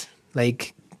transient.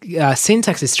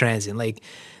 Syntax is transient.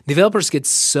 Developers get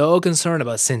so concerned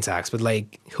about syntax, but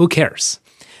who cares?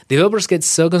 Developers get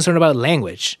so concerned about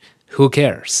language. Who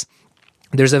cares?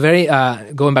 There's a very,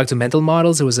 going back to mental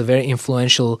models, there was a very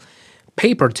influential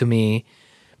paper to me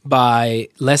by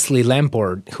Leslie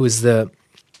Lamport, who is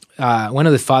one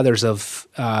of the fathers of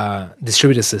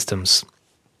distributed systems.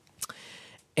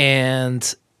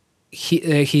 And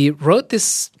he wrote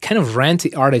this kind of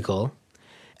ranty article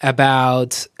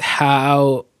about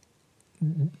how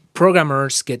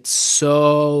programmers get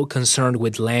so concerned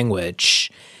with language.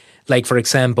 For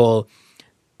example,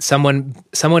 someone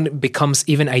becomes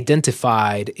even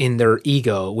identified in their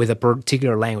ego with a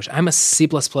particular language. I'm a C++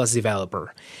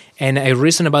 developer, and I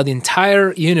reason about the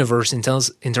entire universe in terms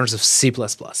of C++.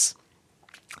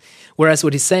 Whereas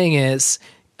what he's saying is,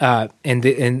 and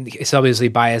he's obviously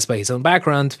biased by his own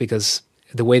background, because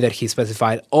the way that he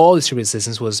specified all distributed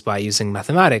systems was by using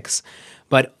mathematics.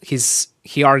 But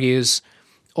he argues,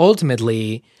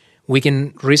 ultimately, we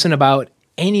can reason about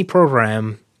any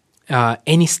program,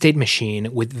 any state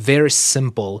machine with very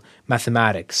simple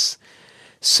mathematics.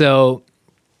 So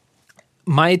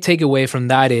my takeaway from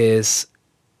that is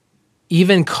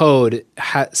even code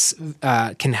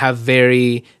can have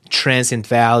very transient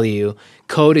value.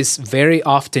 Code is very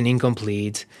often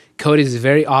incomplete. Code is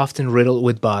very often riddled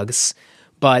with bugs,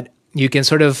 but you can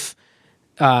sort of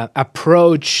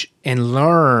approach and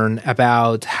learn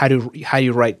about how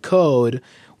you write code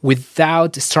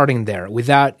without starting there.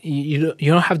 Without you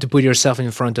don't have to put yourself in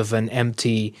front of an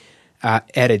empty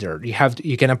editor.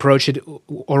 You can approach it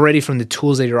already from the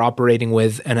tools that you're operating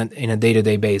with in a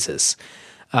day-to-day basis.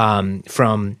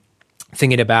 From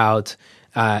thinking about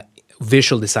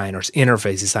visual designers,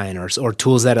 interface designers, or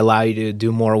tools that allow you to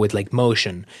do more with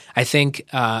motion. I think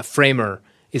Framer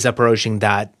is approaching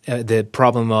that the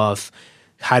problem of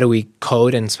how do we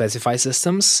code and specify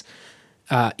systems,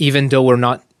 even though we're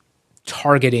not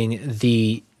targeting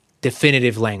the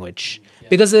definitive language. Yeah.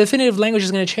 Because the definitive language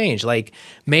is going to change.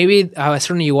 Maybe a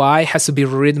certain UI has to be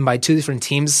rewritten by two different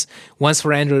teams, once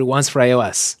for Android, once for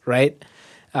iOS, right?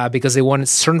 Because they wanted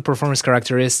certain performance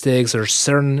characteristics or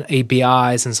certain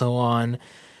APIs and so on.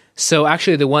 So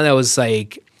actually the one that was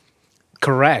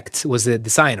correct was the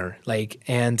designer.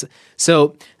 And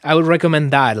so I would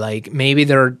recommend that. Maybe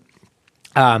there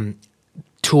are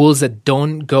tools that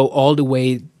don't go all the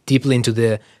way deeply into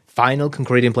the final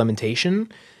concrete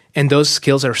implementation, and those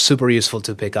skills are super useful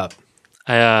to pick up.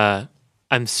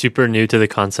 I'm super new to the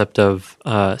concept of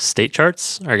state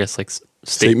charts, or I guess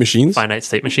state machines, finite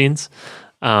state machines.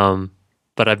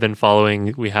 But I've been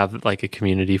following. We have a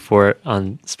community for it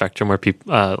on Spectrum where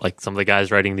people, some of the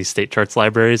guys writing these state charts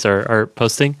libraries are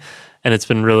posting, and it's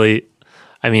been really,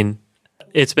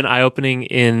 it's been eye opening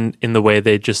in the way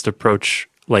they just approach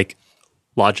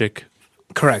logic,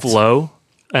 correct, flow.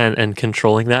 And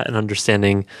controlling that and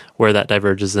understanding where that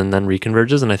diverges and then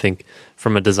reconverges. And I think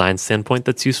from a design standpoint,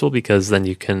 that's useful because then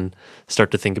you can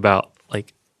start to think about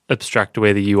abstract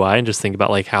away the UI and just think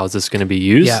about how is this going to be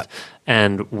used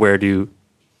and where do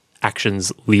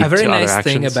actions lead to other actions. A very nice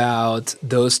thing about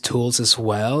those tools as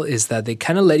well is that they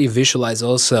kind of let you visualize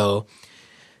also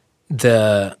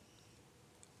the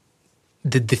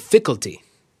difficulty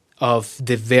of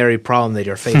the very problem that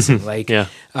you're facing.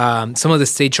 Some of the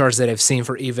state charts that I've seen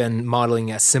for even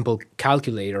modeling a simple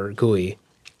calculator GUI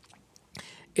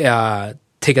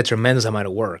take a tremendous amount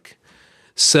of work.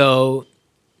 So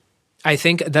I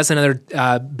think that's another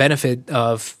benefit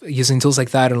of using tools like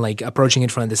that and approaching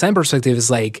it from a design perspective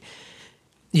is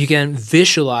you can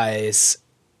visualize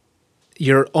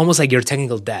almost your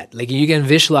technical debt. You can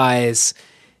visualize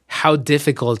how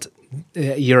difficult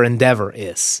your endeavor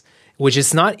is, which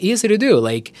is not easy to do.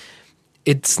 Like,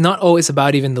 it's not always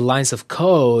about even the lines of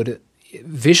code.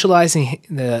 Visualizing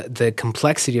the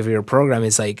complexity of your program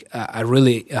is like a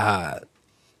really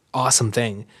awesome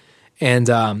thing. And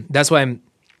that's why I'm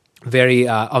very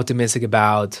optimistic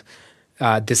about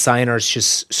designers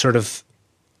just sort of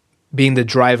being the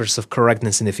drivers of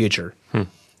correctness in the future.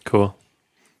 Cool.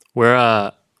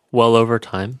 We're well over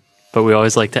time, but we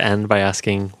always like to end by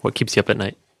asking what keeps you up at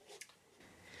night.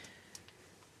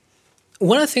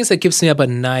 One of the things that keeps me up at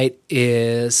night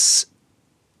is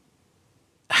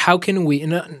how can we,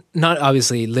 not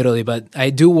obviously literally, but I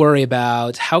do worry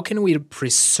about how can we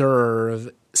preserve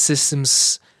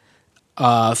systems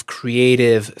of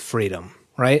creative freedom,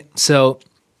 right? So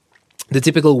the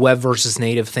typical web versus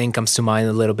native thing comes to mind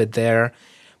a little bit there.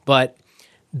 But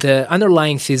the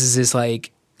underlying thesis is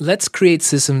like, let's create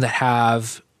systems that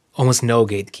have almost no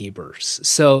gatekeepers.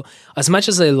 So as much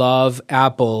as I love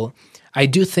Apple, I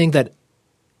do think that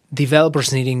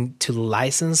developers needing to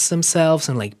license themselves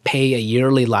and like pay a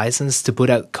yearly license to put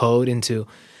out code into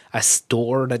a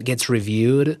store that gets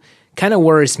reviewed kind of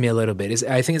worries me a little bit.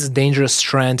 I think it's a dangerous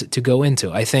trend to go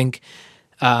into. I think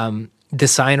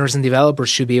designers and developers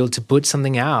should be able to put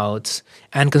something out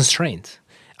unconstrained,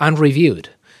 unreviewed.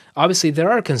 Obviously,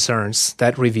 there are concerns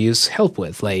that reviews help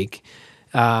with, like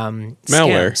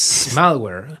malware.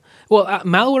 Malware. Well,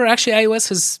 malware, actually, iOS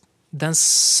has done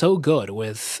so good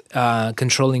with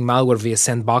controlling malware via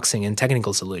sandboxing and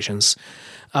technical solutions.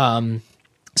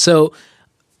 So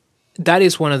that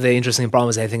is one of the interesting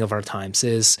problems, I think, of our times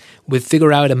is we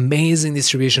figure out amazing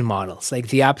distribution models. Like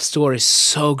the App Store is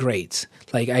so great.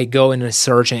 Like I go in a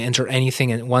search and enter anything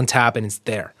in one tab and it's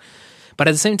there. But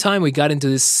at the same time, we got into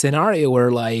this scenario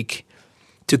where like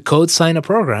to code sign a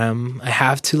program, I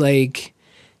have to like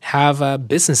have a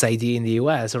business ID in the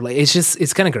US, or like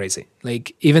it's kind of crazy.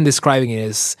 Like even describing it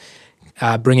is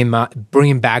bringing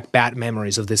back bad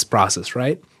memories of this process,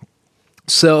 right?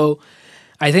 So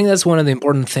I think that's one of the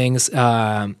important things.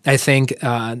 I think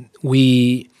no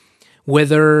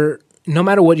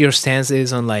matter what your stance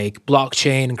is on like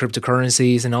blockchain and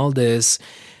cryptocurrencies and all this,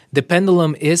 the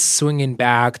pendulum is swinging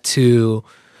back to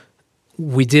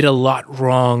we did a lot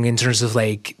wrong in terms of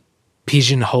like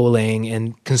pigeonholing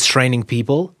and constraining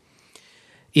people,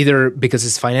 either because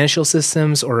it's financial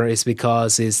systems or it's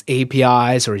because it's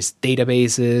APIs or it's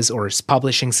databases or it's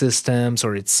publishing systems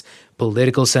or it's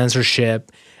political censorship.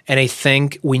 And I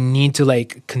think we need to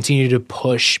like continue to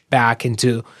push back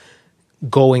into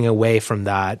going away from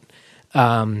that.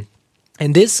 And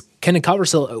this kind of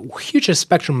covers a huge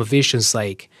spectrum of issues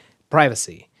like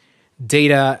privacy,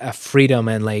 data freedom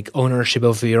and like ownership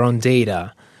of your own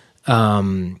data,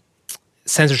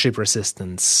 censorship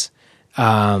resistance,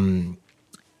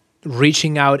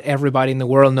 reaching out everybody in the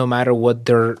world, no matter what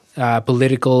their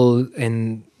political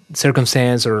and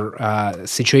circumstance or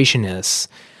situation is.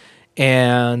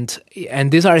 And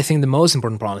these are, I think, the most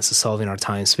important problems to solve in our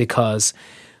times because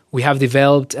we have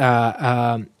developed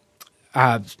an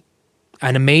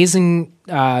amazing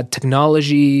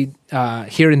technology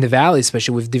here in the Valley,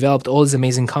 especially. We've developed all these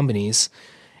amazing companies,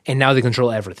 and now they control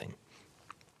everything.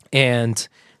 And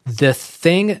the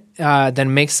thing that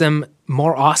makes them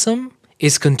more awesome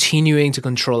is continuing to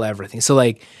control everything. So,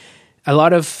 like, a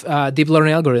lot of deep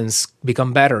learning algorithms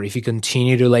become better if you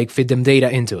continue to like feed them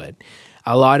data into it.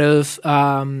 A lot of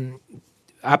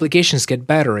applications get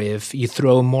better if you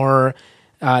throw more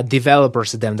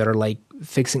developers at them that are like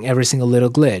fixing every single little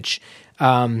glitch.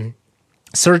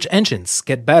 Search engines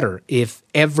get better if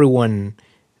everyone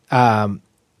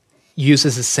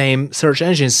uses the same search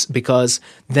engines because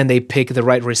then they pick the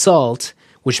right result,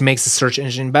 which makes the search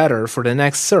engine better for the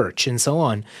next search and so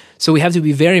on. So we have to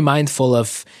be very mindful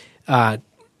of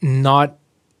not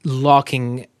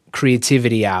locking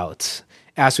creativity out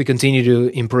as we continue to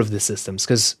improve the systems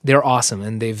because they're awesome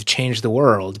and they've changed the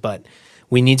world, but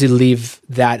we need to leave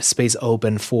that space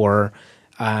open for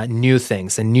new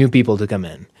things and new people to come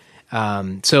in.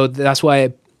 So that's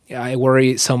why I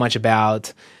worry so much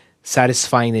about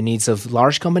satisfying the needs of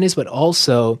large companies, but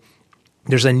also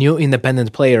there's a new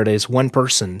independent player that is one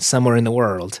person somewhere in the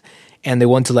world, and they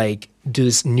want to like do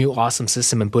this new awesome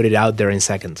system and put it out there in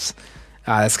seconds.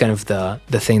 That's kind of the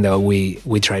thing that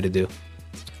we try to do.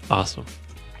 Awesome.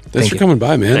 Thanks for coming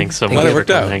by, man. Thanks so much for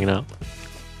coming, hanging out.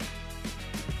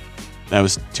 That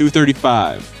was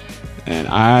 235, and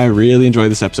I really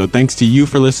enjoyed this episode. Thanks to you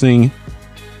for listening.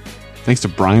 Thanks to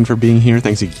Brian for being here.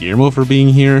 Thanks to Guillermo for being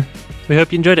here. We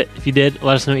hope you enjoyed it. If you did,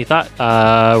 let us know what you thought.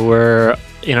 We're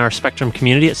in our Spectrum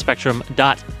community at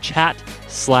spectrum.chat/.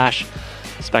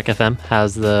 Spec FM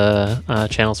has the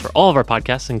channels for all of our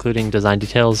podcasts, including Design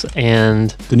Details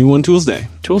and the new one, Tools Day,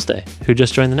 who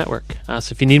just joined the network.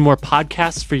 So if you need more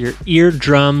podcasts for your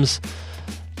eardrums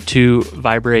to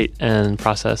vibrate and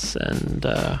process and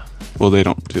they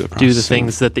don't do the process. Do the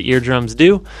things that the eardrums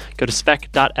do, go to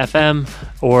spec.fm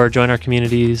or join our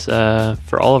communities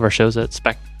for all of our shows at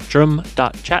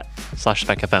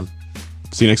spectrum.chat/specfm.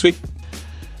 See you next week.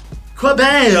 Quoi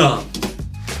belle!